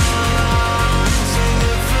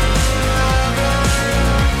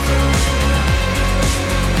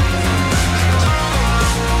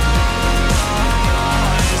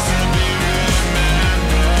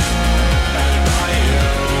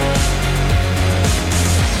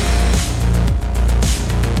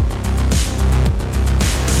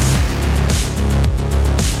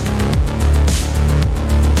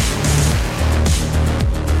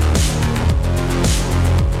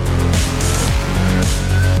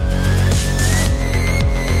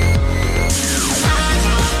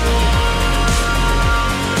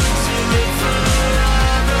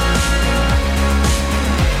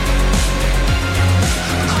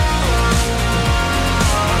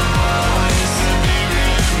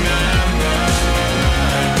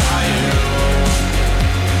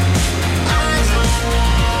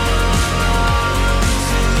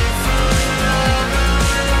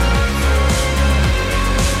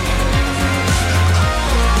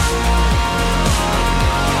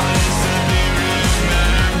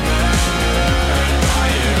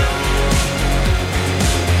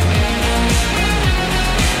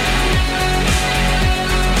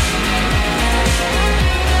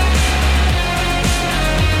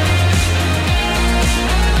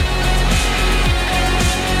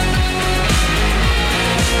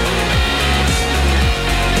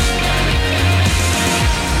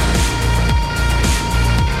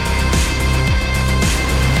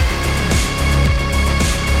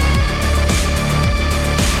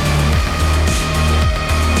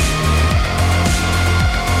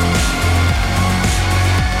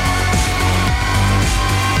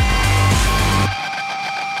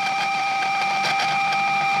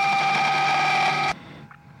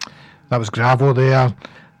That was Gravo there,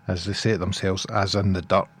 as they say it themselves, as in the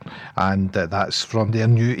dirt. And that's from their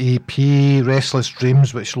new EP, Restless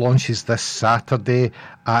Dreams, which launches this Saturday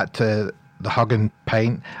at the Hug and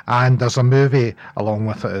Pint. And there's a movie along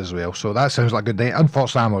with it as well. So that sounds like a good night.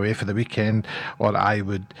 Unfortunately, I'm away for the weekend, or I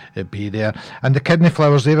would be there. And the Kidney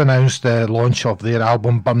Flowers, they've announced the launch of their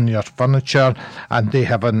album, Burn Your Furniture. And they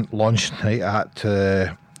have a launch night at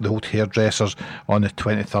the Old Hairdressers on the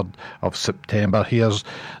 23rd of September. Here's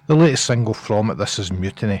the latest single from it. This is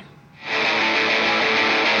Mutiny.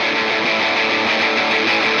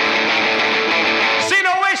 See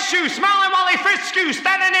no issue, smiling while they frisk you,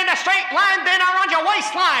 standing in a straight line, then around your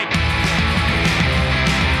waistline.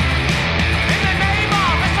 In the name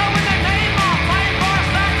of, it's all in the name of, fighting for a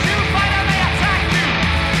statue, fight and they attack you.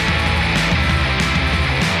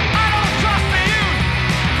 I don't trust the youth,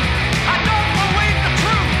 I don't believe the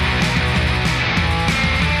truth.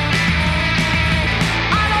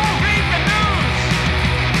 I don't read the news,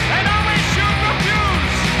 and only shoot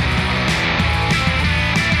reviews.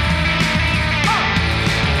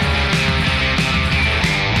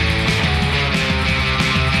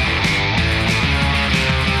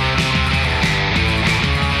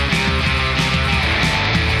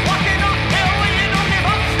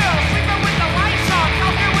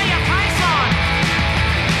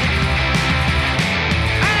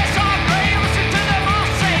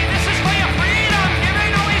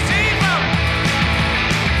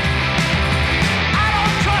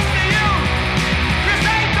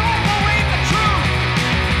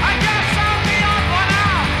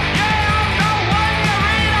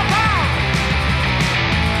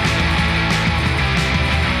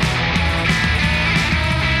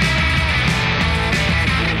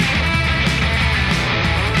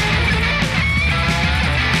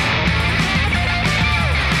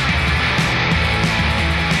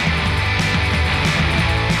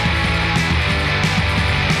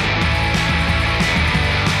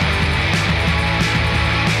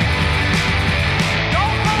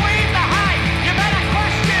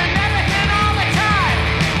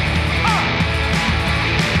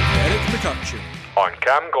 on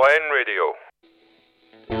Cam Glen Radio.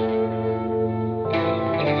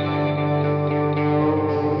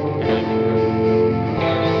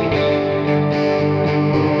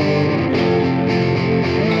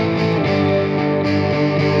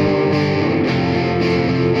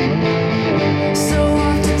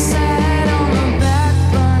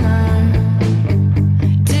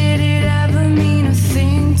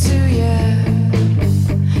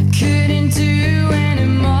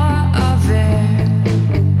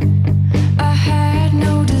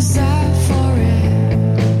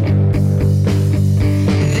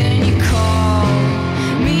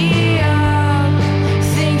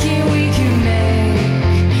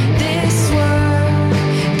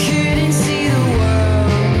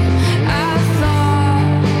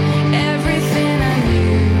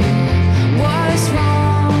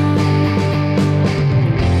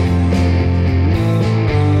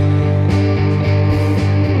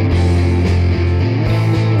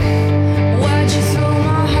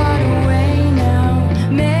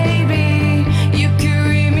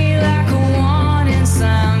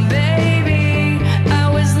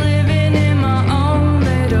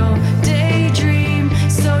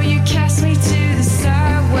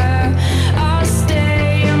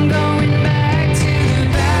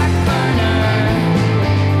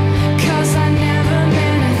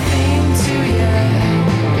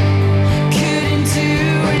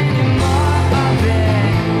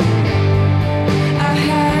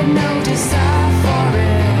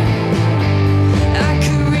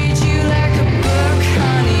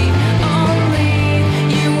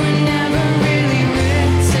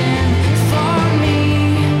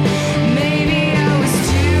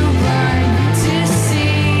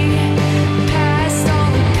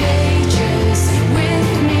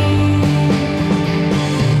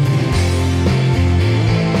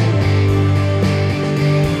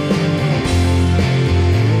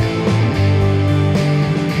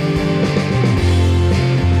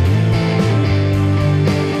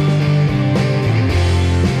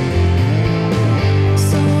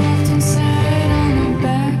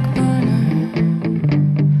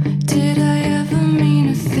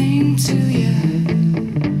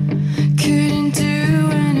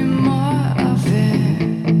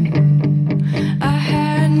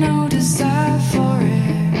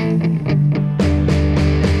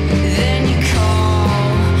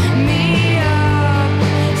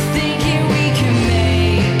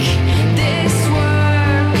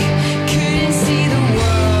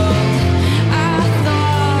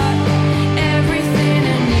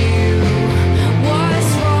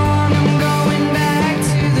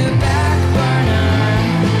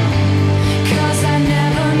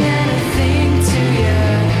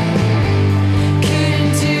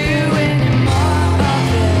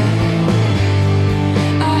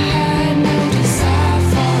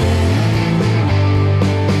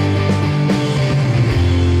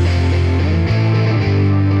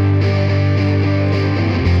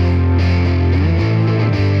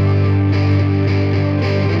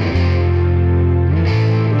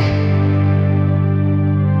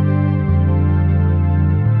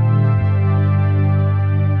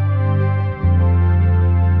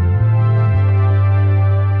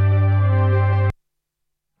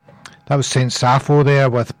 That was Saint Sappho there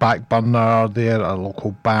with Back Burner there, a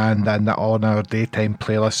local band, and on our daytime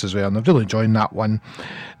playlist as well, and I've really enjoyed that one.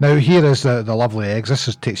 Now here is the Lovely Eggs.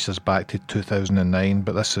 This takes us back to 2009,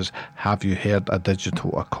 but this is Have You Heard a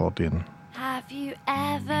Digital Accordion? Have you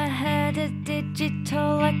ever heard a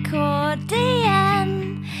digital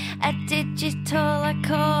accordion? A digital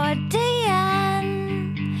accordion?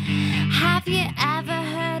 Have you ever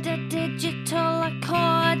heard a digital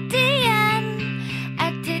accordion?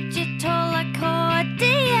 A digital accordion?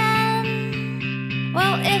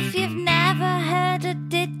 Well, if you've never heard a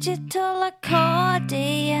digital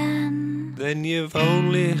accordion, then you've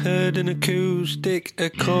only heard an acoustic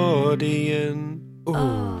accordion. Ooh.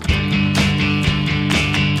 Oh.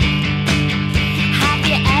 Have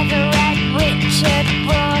you ever read Richard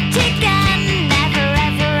Brautigan? Never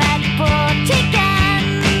ever read Brautigan.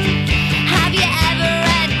 Have you ever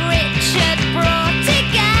read Richard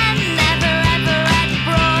Brautigan? Never ever read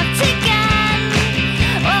Brautigan.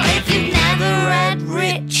 Well, if you've never read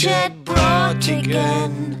Richard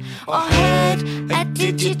Brautigan or heard a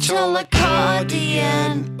digital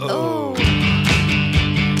accordion, oh.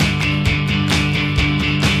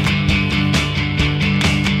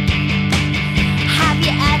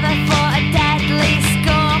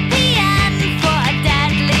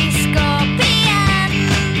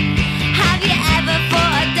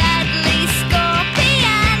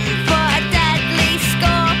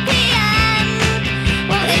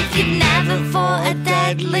 For a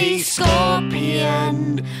deadly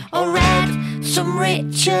scorpion, or read some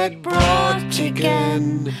Richard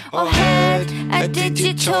Brautigan, or heard a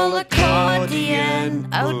digital accordion.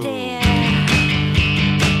 Oh dear.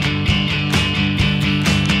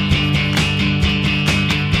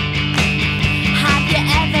 Have you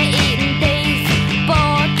ever eaten beef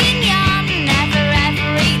bourguignon? Never ever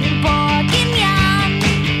eaten bourguignon.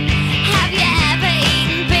 Have you ever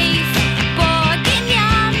eaten beef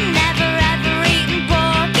bourguignon? Never ever eaten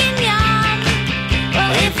bourguignon.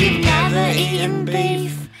 Well, if you've never eaten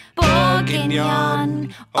beef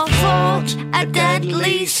bourguignon, or fought a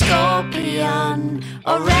deadly scorpion,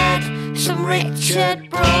 or read some Richard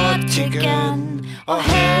Brautigan, or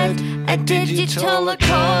heard a digital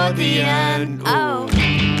accordion. Oh.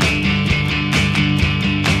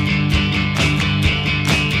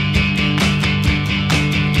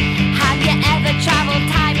 Have you ever travelled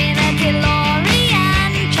time in a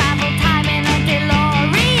DeLorean? Travelled time in a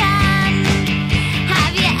DeLorean?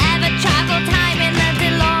 Have you ever travelled time in a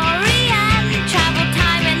DeLorean? Travelled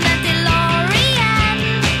time in a DeLorean?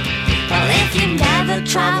 Well, if you've never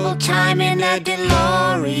travelled time in a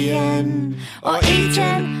DeLorean, or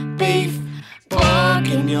eaten beef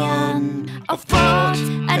bourguignon, or fought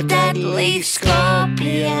a deadly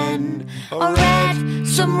scorpion, or read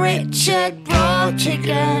some Richard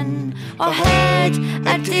Brautigan, or heard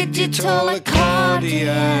a digital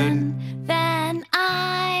accordion, then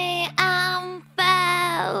I am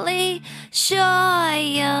fairly sure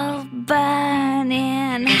you'll burn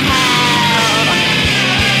in hell.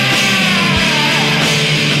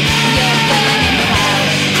 You'll burn in hell.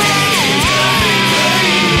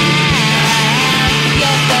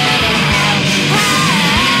 You'll burn in hell. You'll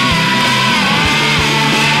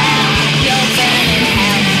burn in hell.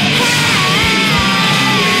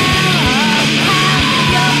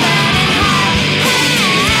 You'll burn in hell.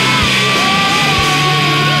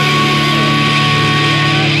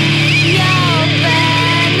 You'll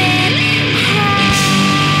burn in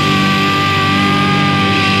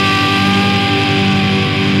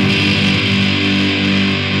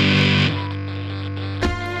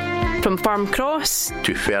From Farm Cross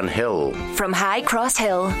To Fernhill. From High Cross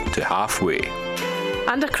Hill To halfway.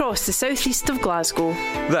 and across the southeast of Glasgow.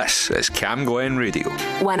 This is Cam Glen Radio.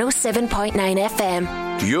 107.9 FM.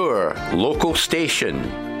 Your local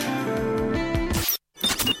station.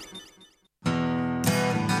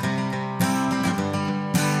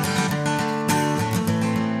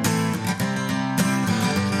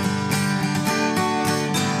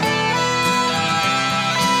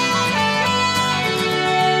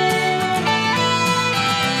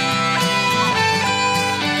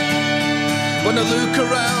 When I look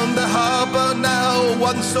around the harbour now,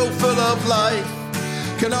 one so full of life,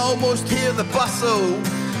 can almost hear the bustle,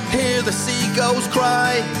 hear the seagulls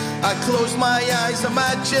cry. I close my eyes,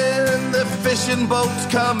 imagine the fishing boats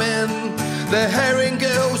come in. The herring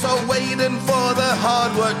girls are waiting for the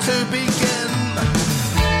hard work to begin.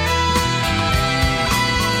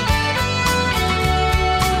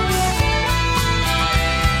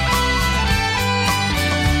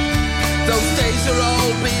 Those days are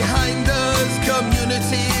all behind us,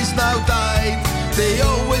 communities now died. They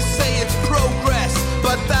always say it's progress,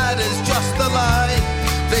 but that is just a lie.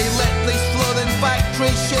 They let these flooding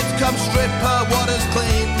factory ships come strip our waters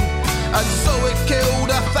clean, and so it killed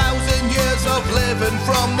 1,000 years of living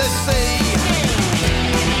from the sea.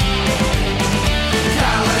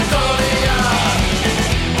 Caledonia,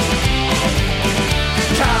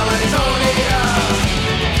 Caledonia,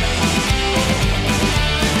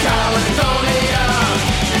 Caledonia,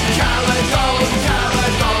 Caledon,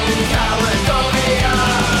 Caledon, Caledonia.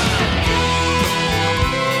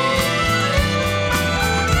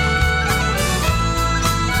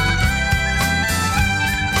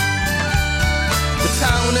 The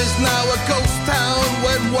town is now a ghost town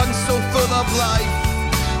when once so full of life.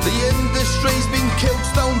 The industry's been killed,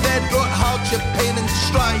 stone dead, brought hardship, pain and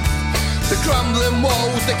strife. The crumbling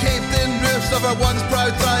walls, the caved-in roofs of our once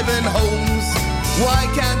proud thriving homes. Why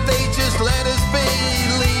can't they just let us be,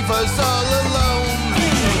 leave us all alone?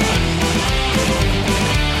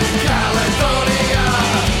 Caledonia,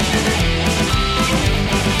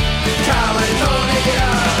 Caledonia,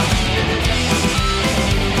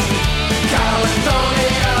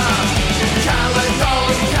 Caledonia,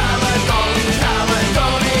 Caledon, Caledon,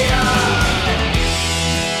 Caledonia.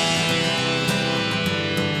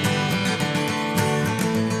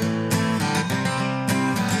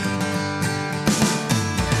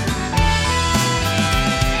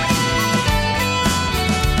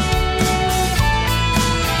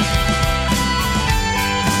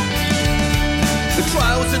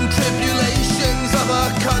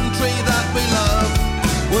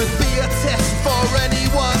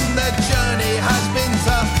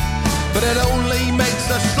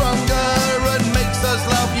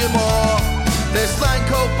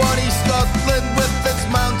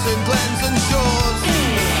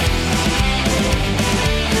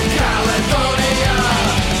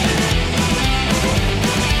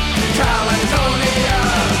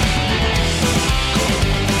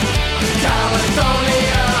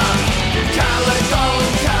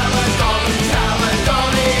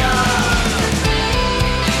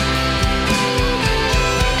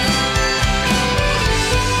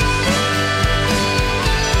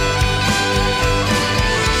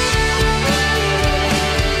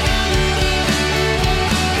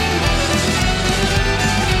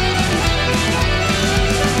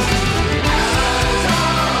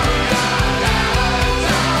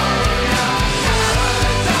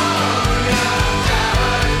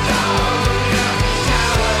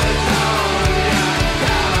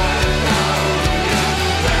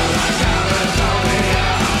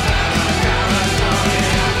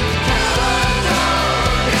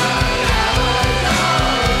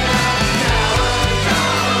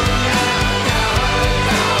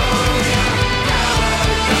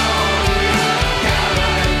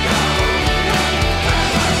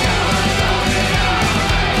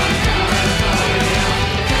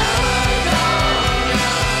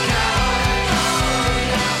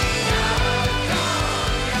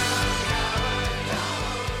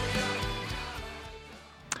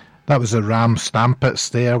 That was the Ram Stampets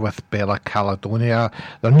there with Bella Caledonia.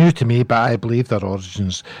 They're new to me, but I believe their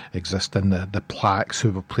origins exist in the Plaques, who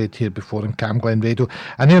were played here before in Camglen Radio.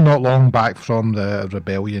 And they're not long back from the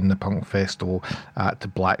Rebellion, the punk festival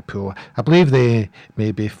at Blackpool. I believe they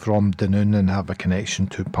may be from Dunoon and have a connection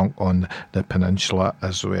to punk on the peninsula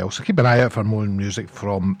as well. So keep an eye out for more music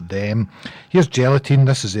from them. Here's Gelatine.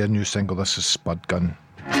 This is their new single. This is Spud Gun.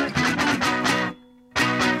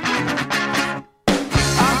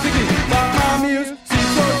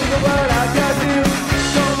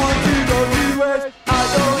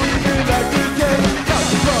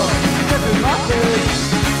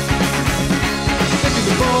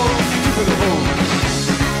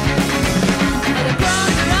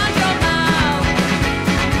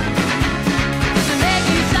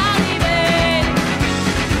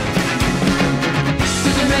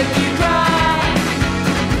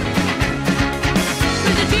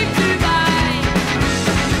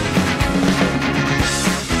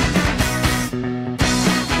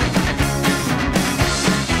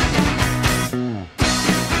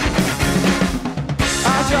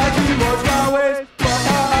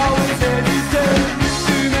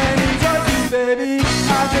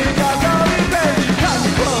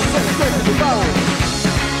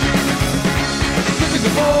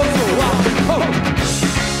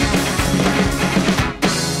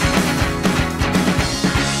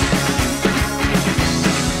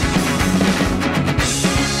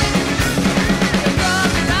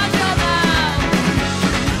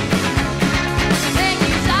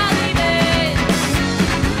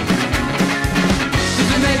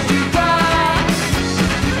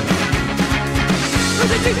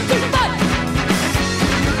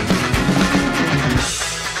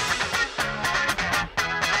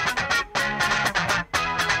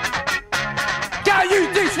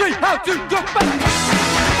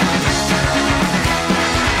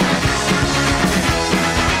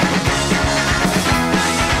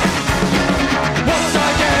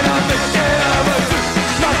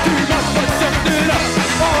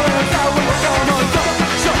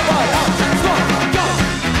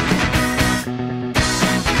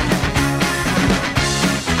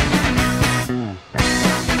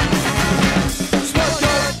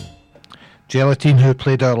 Gelatine, who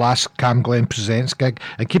played our last Camglen Presents gig,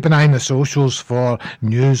 and keep an eye on the socials for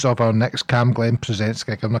news of our next Camglen Presents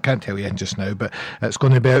gig. I can't tell you in just now, but it's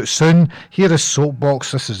going to be out soon. Here is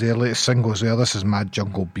Soapbox. This is their latest single as well. This is Mad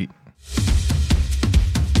Jungle Beat.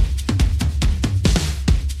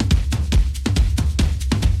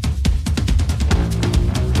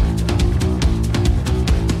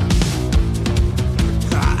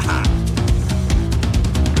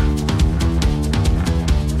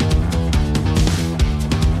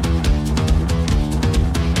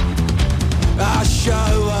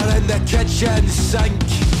 Kitchen sink.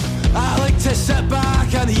 I like to sit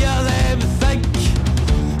back and hear them think.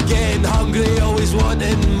 Getting hungry, always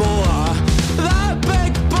wanting more. That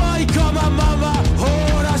big boy called my mama.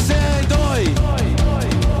 Oh, I said, oi,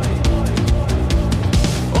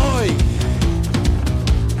 oi,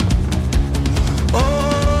 oh,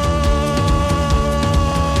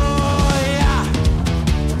 yeah.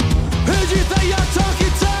 Who do you think you're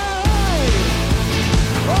talking to?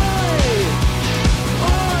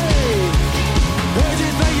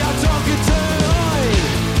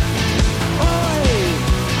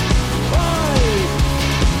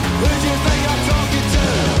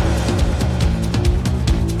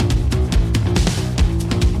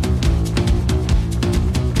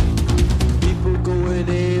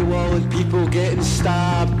 Getting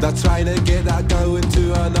stabbed. They're trying to get that girl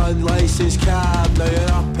into an unlicensed cab. Now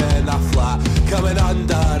you're up in a flat, coming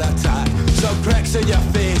under attack. Some pricks in your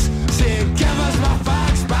face, saying give us my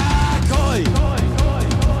facts back. Oi, oi,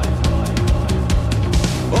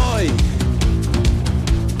 oi,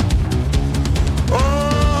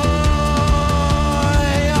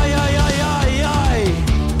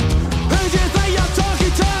 who do you think you're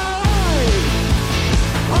talking to?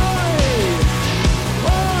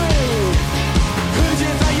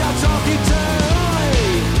 Talking to,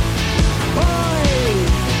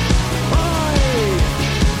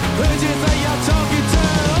 who do you think you're talking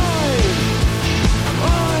to?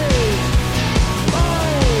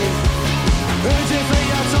 Who do you think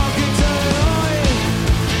you're talking to?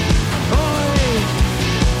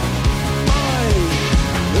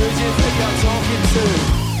 Who do you think you're talking to?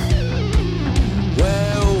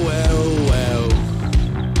 Well, well, well.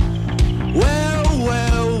 Well,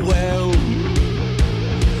 well, well.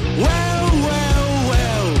 Well, well,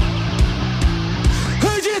 well.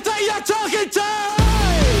 Who do you think you're talking to?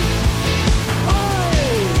 Oi,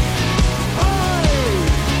 oi.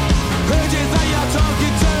 Who do you think you're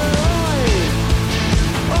talking to?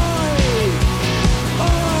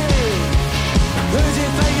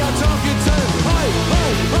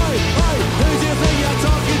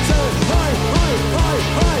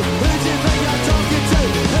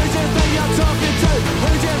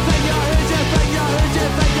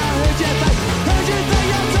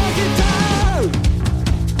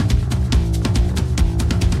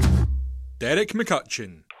 Derek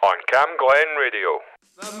McCutcheon. On Cam Glen Radio.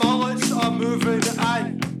 The mullets are moving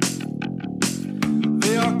in.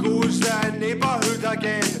 There goes the neighbourhood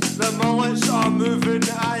again. The mullets are moving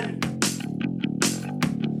in.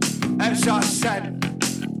 It's a sin.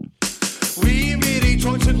 Wee Mary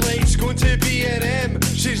Johnson Lake's going to B&M.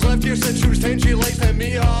 She's lived here since she was 10. She likes to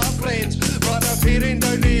meet her friends, but they're tearing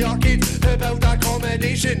down the arcade to build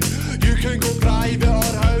accommodation. You can go private or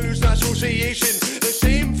housed association. The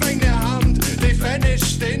same thing that happened they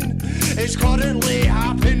finished in is currently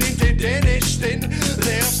happening to Denniston.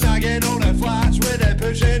 They're snagging all the flats with the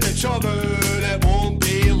pushing and shoving. It won't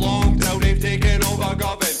be long till they've taken over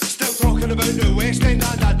government. Still talking about the West End,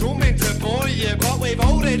 and I don't mean to bore you, but we've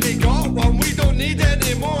already got one. We don't need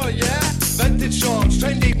any more, yeah? Vintage shops,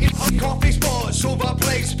 trendy coffee spots,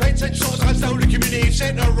 overpriced pets and shots, and still the community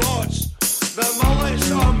centre rods. The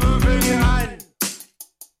mullets are moving in.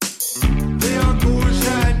 There goes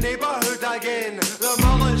the neighbourhood again. The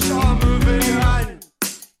mullets are moving in.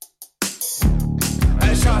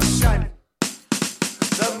 It's a sin.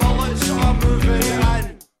 The mullets are moving in.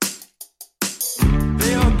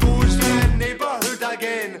 There goes the neighbourhood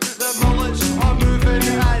again. The mullets are moving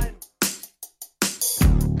in.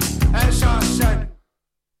 It's a sin.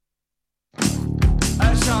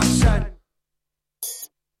 It's a sin.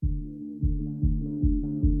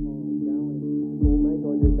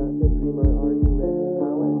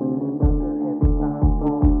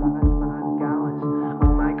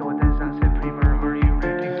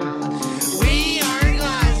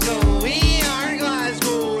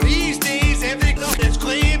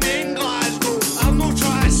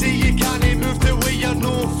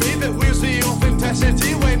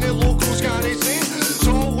 When the locals can't say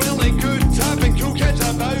so well and good to having cool kids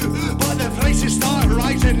about, but the prices start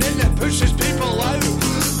rising and it pushes people out.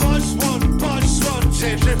 Buzzword,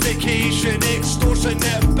 gentrification, extortion,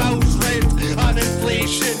 it bills, rent and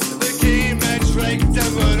inflation. The game is rigged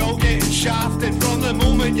and we're all getting shafted. From the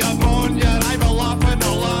moment you're born, you're either laughing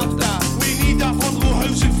or laughed at. We need affordable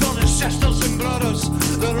housing for the sisters and brothers,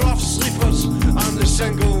 the rough sleepers and the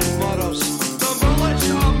single mothers. The bullets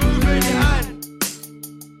are moving in.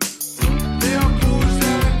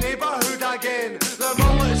 Again, the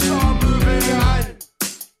bullets are moving in.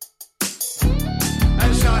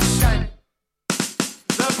 It's a sin.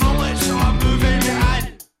 The bullets are moving in.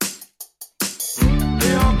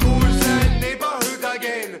 There goes the neighbourhood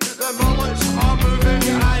again. The bullets are moving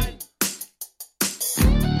in.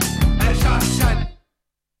 It's a sin.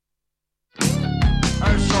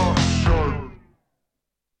 It's a sin.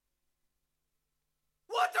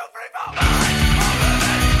 1, 2, 3, 4.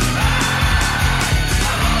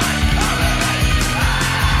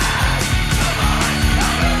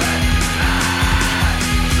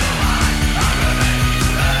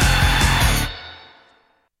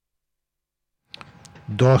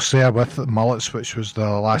 Doss there with Mullets, which was the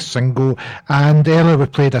last single, and earlier we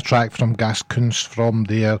played a track from Gaskunst from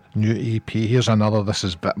their new EP. Here's another. This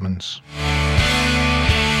is Bitmans.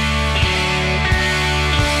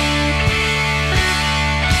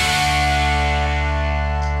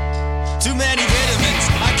 Too many vitamins,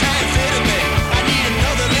 I can't fit them in. I need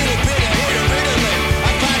another little bit of hair Ritalin.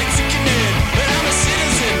 I find it sickening, but I'm a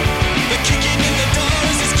citizen. The kicking in the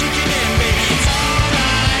doors is kicking in, baby. It's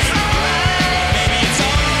alright. Baby, it's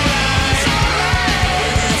alright.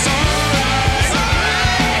 Baby, it's alright.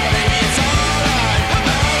 Baby, it's alright.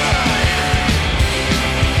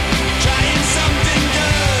 Trying something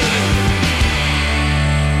good.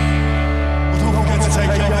 Don't forget to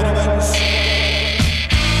take your vitamins.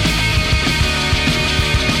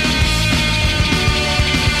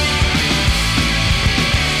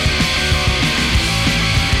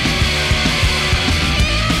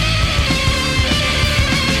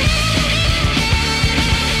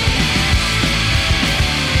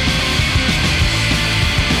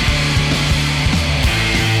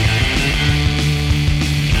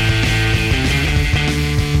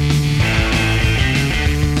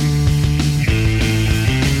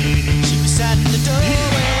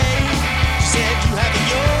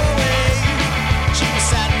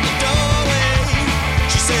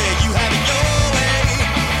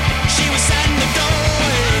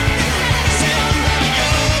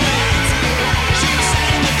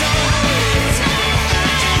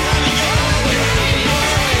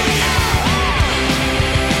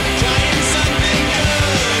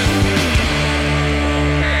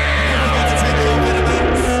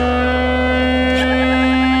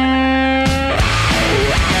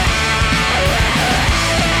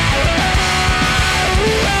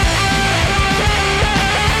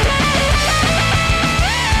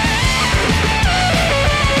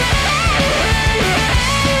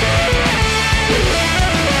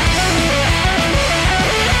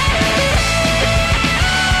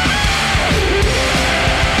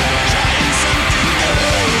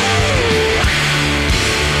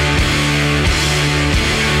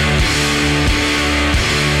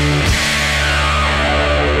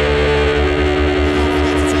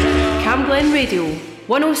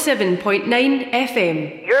 107.9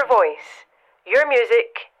 FM. Your voice, your music,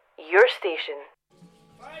 your station.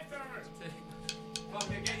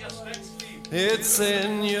 It's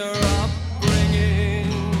in your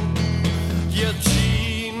upbringing, your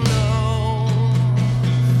genome,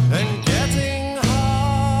 and getting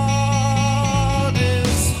hard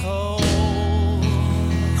is home.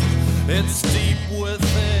 It's deep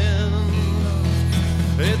within,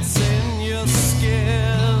 it's in your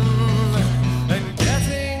skin, and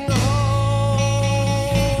getting home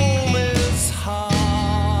is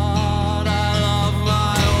hard. I love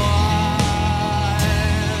my wife.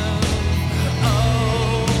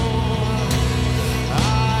 I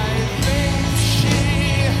think she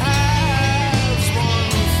has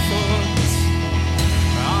one foot.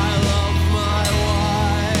 I love my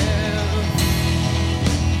wife.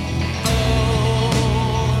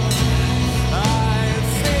 I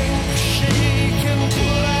think she can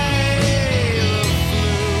play the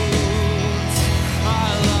flute. I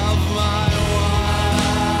love my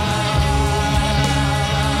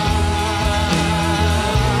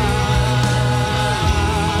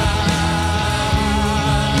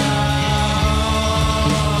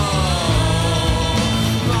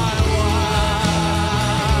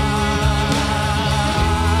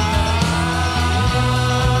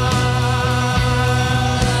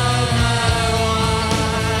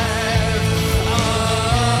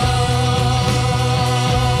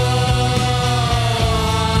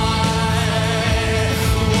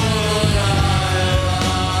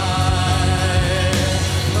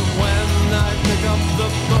When I pick up the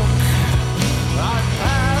book, I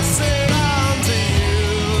pass it on to you.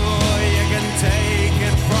 You can take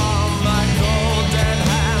it from my cold dead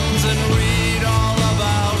hands and read all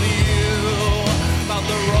about you, about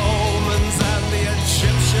the Romans and the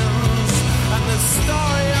Egyptians and the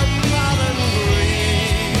story of modern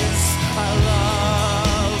Greece. I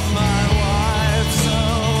love my wife, so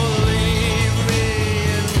leave me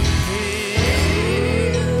in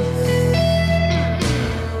peace.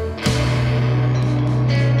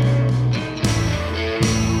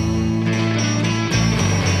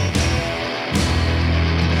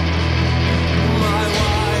 My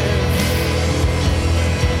wife,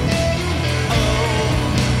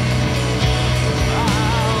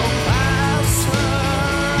 I'll pass her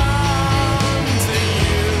on to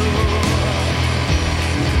you.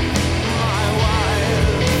 My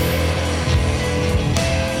wife,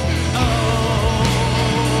 I'll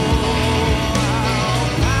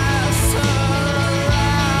pass her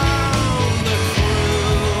around the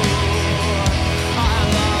crew. I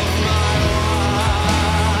love my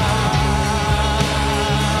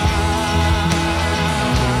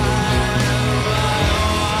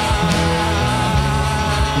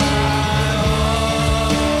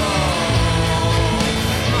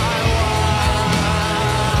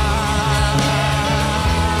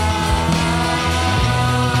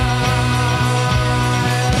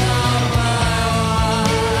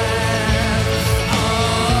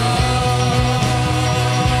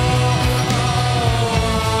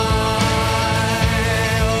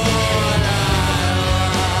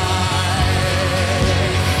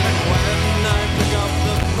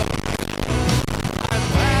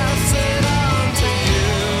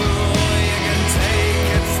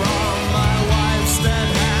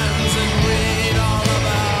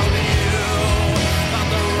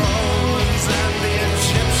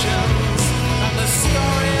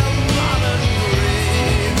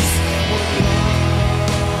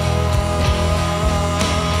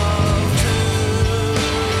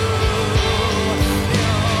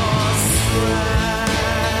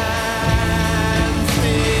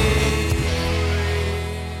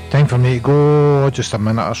Time for me to go, just a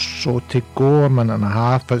minute or so to go, a minute and a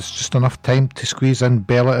half, but it's just enough time to squeeze in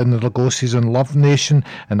Bella and the Lugosi's and Love Nation,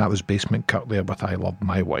 and that was Basement Kirk there with I Love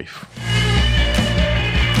My Wife.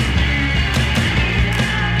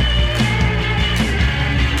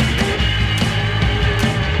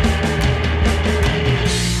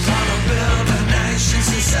 Gonna build a nation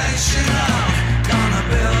sensational. Gonna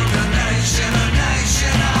build a nation of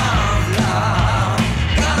love.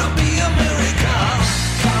 Gonna be a miracle.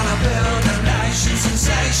 Gonna build a nation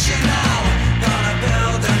sensational. Gonna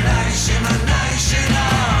build a nation of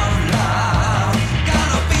love.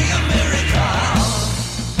 Gonna be a miracle.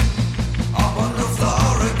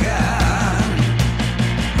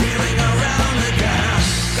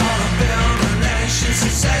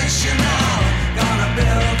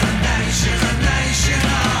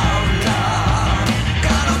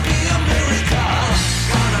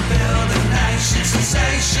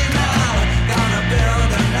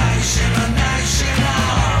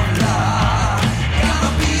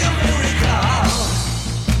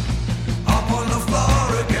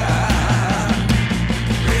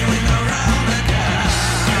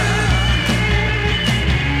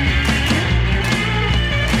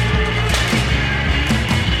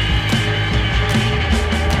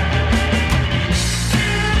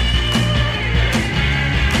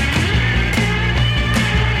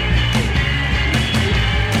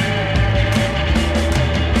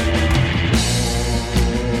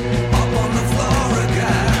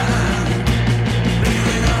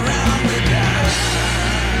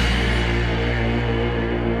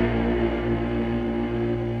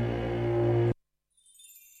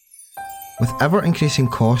 With ever-increasing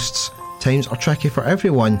costs, times are tricky for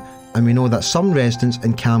everyone, and we know that some residents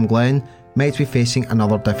in Camglen might be facing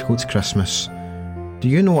another difficult Christmas. Do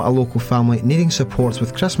you know a local family needing support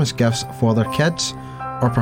with Christmas gifts for their kids?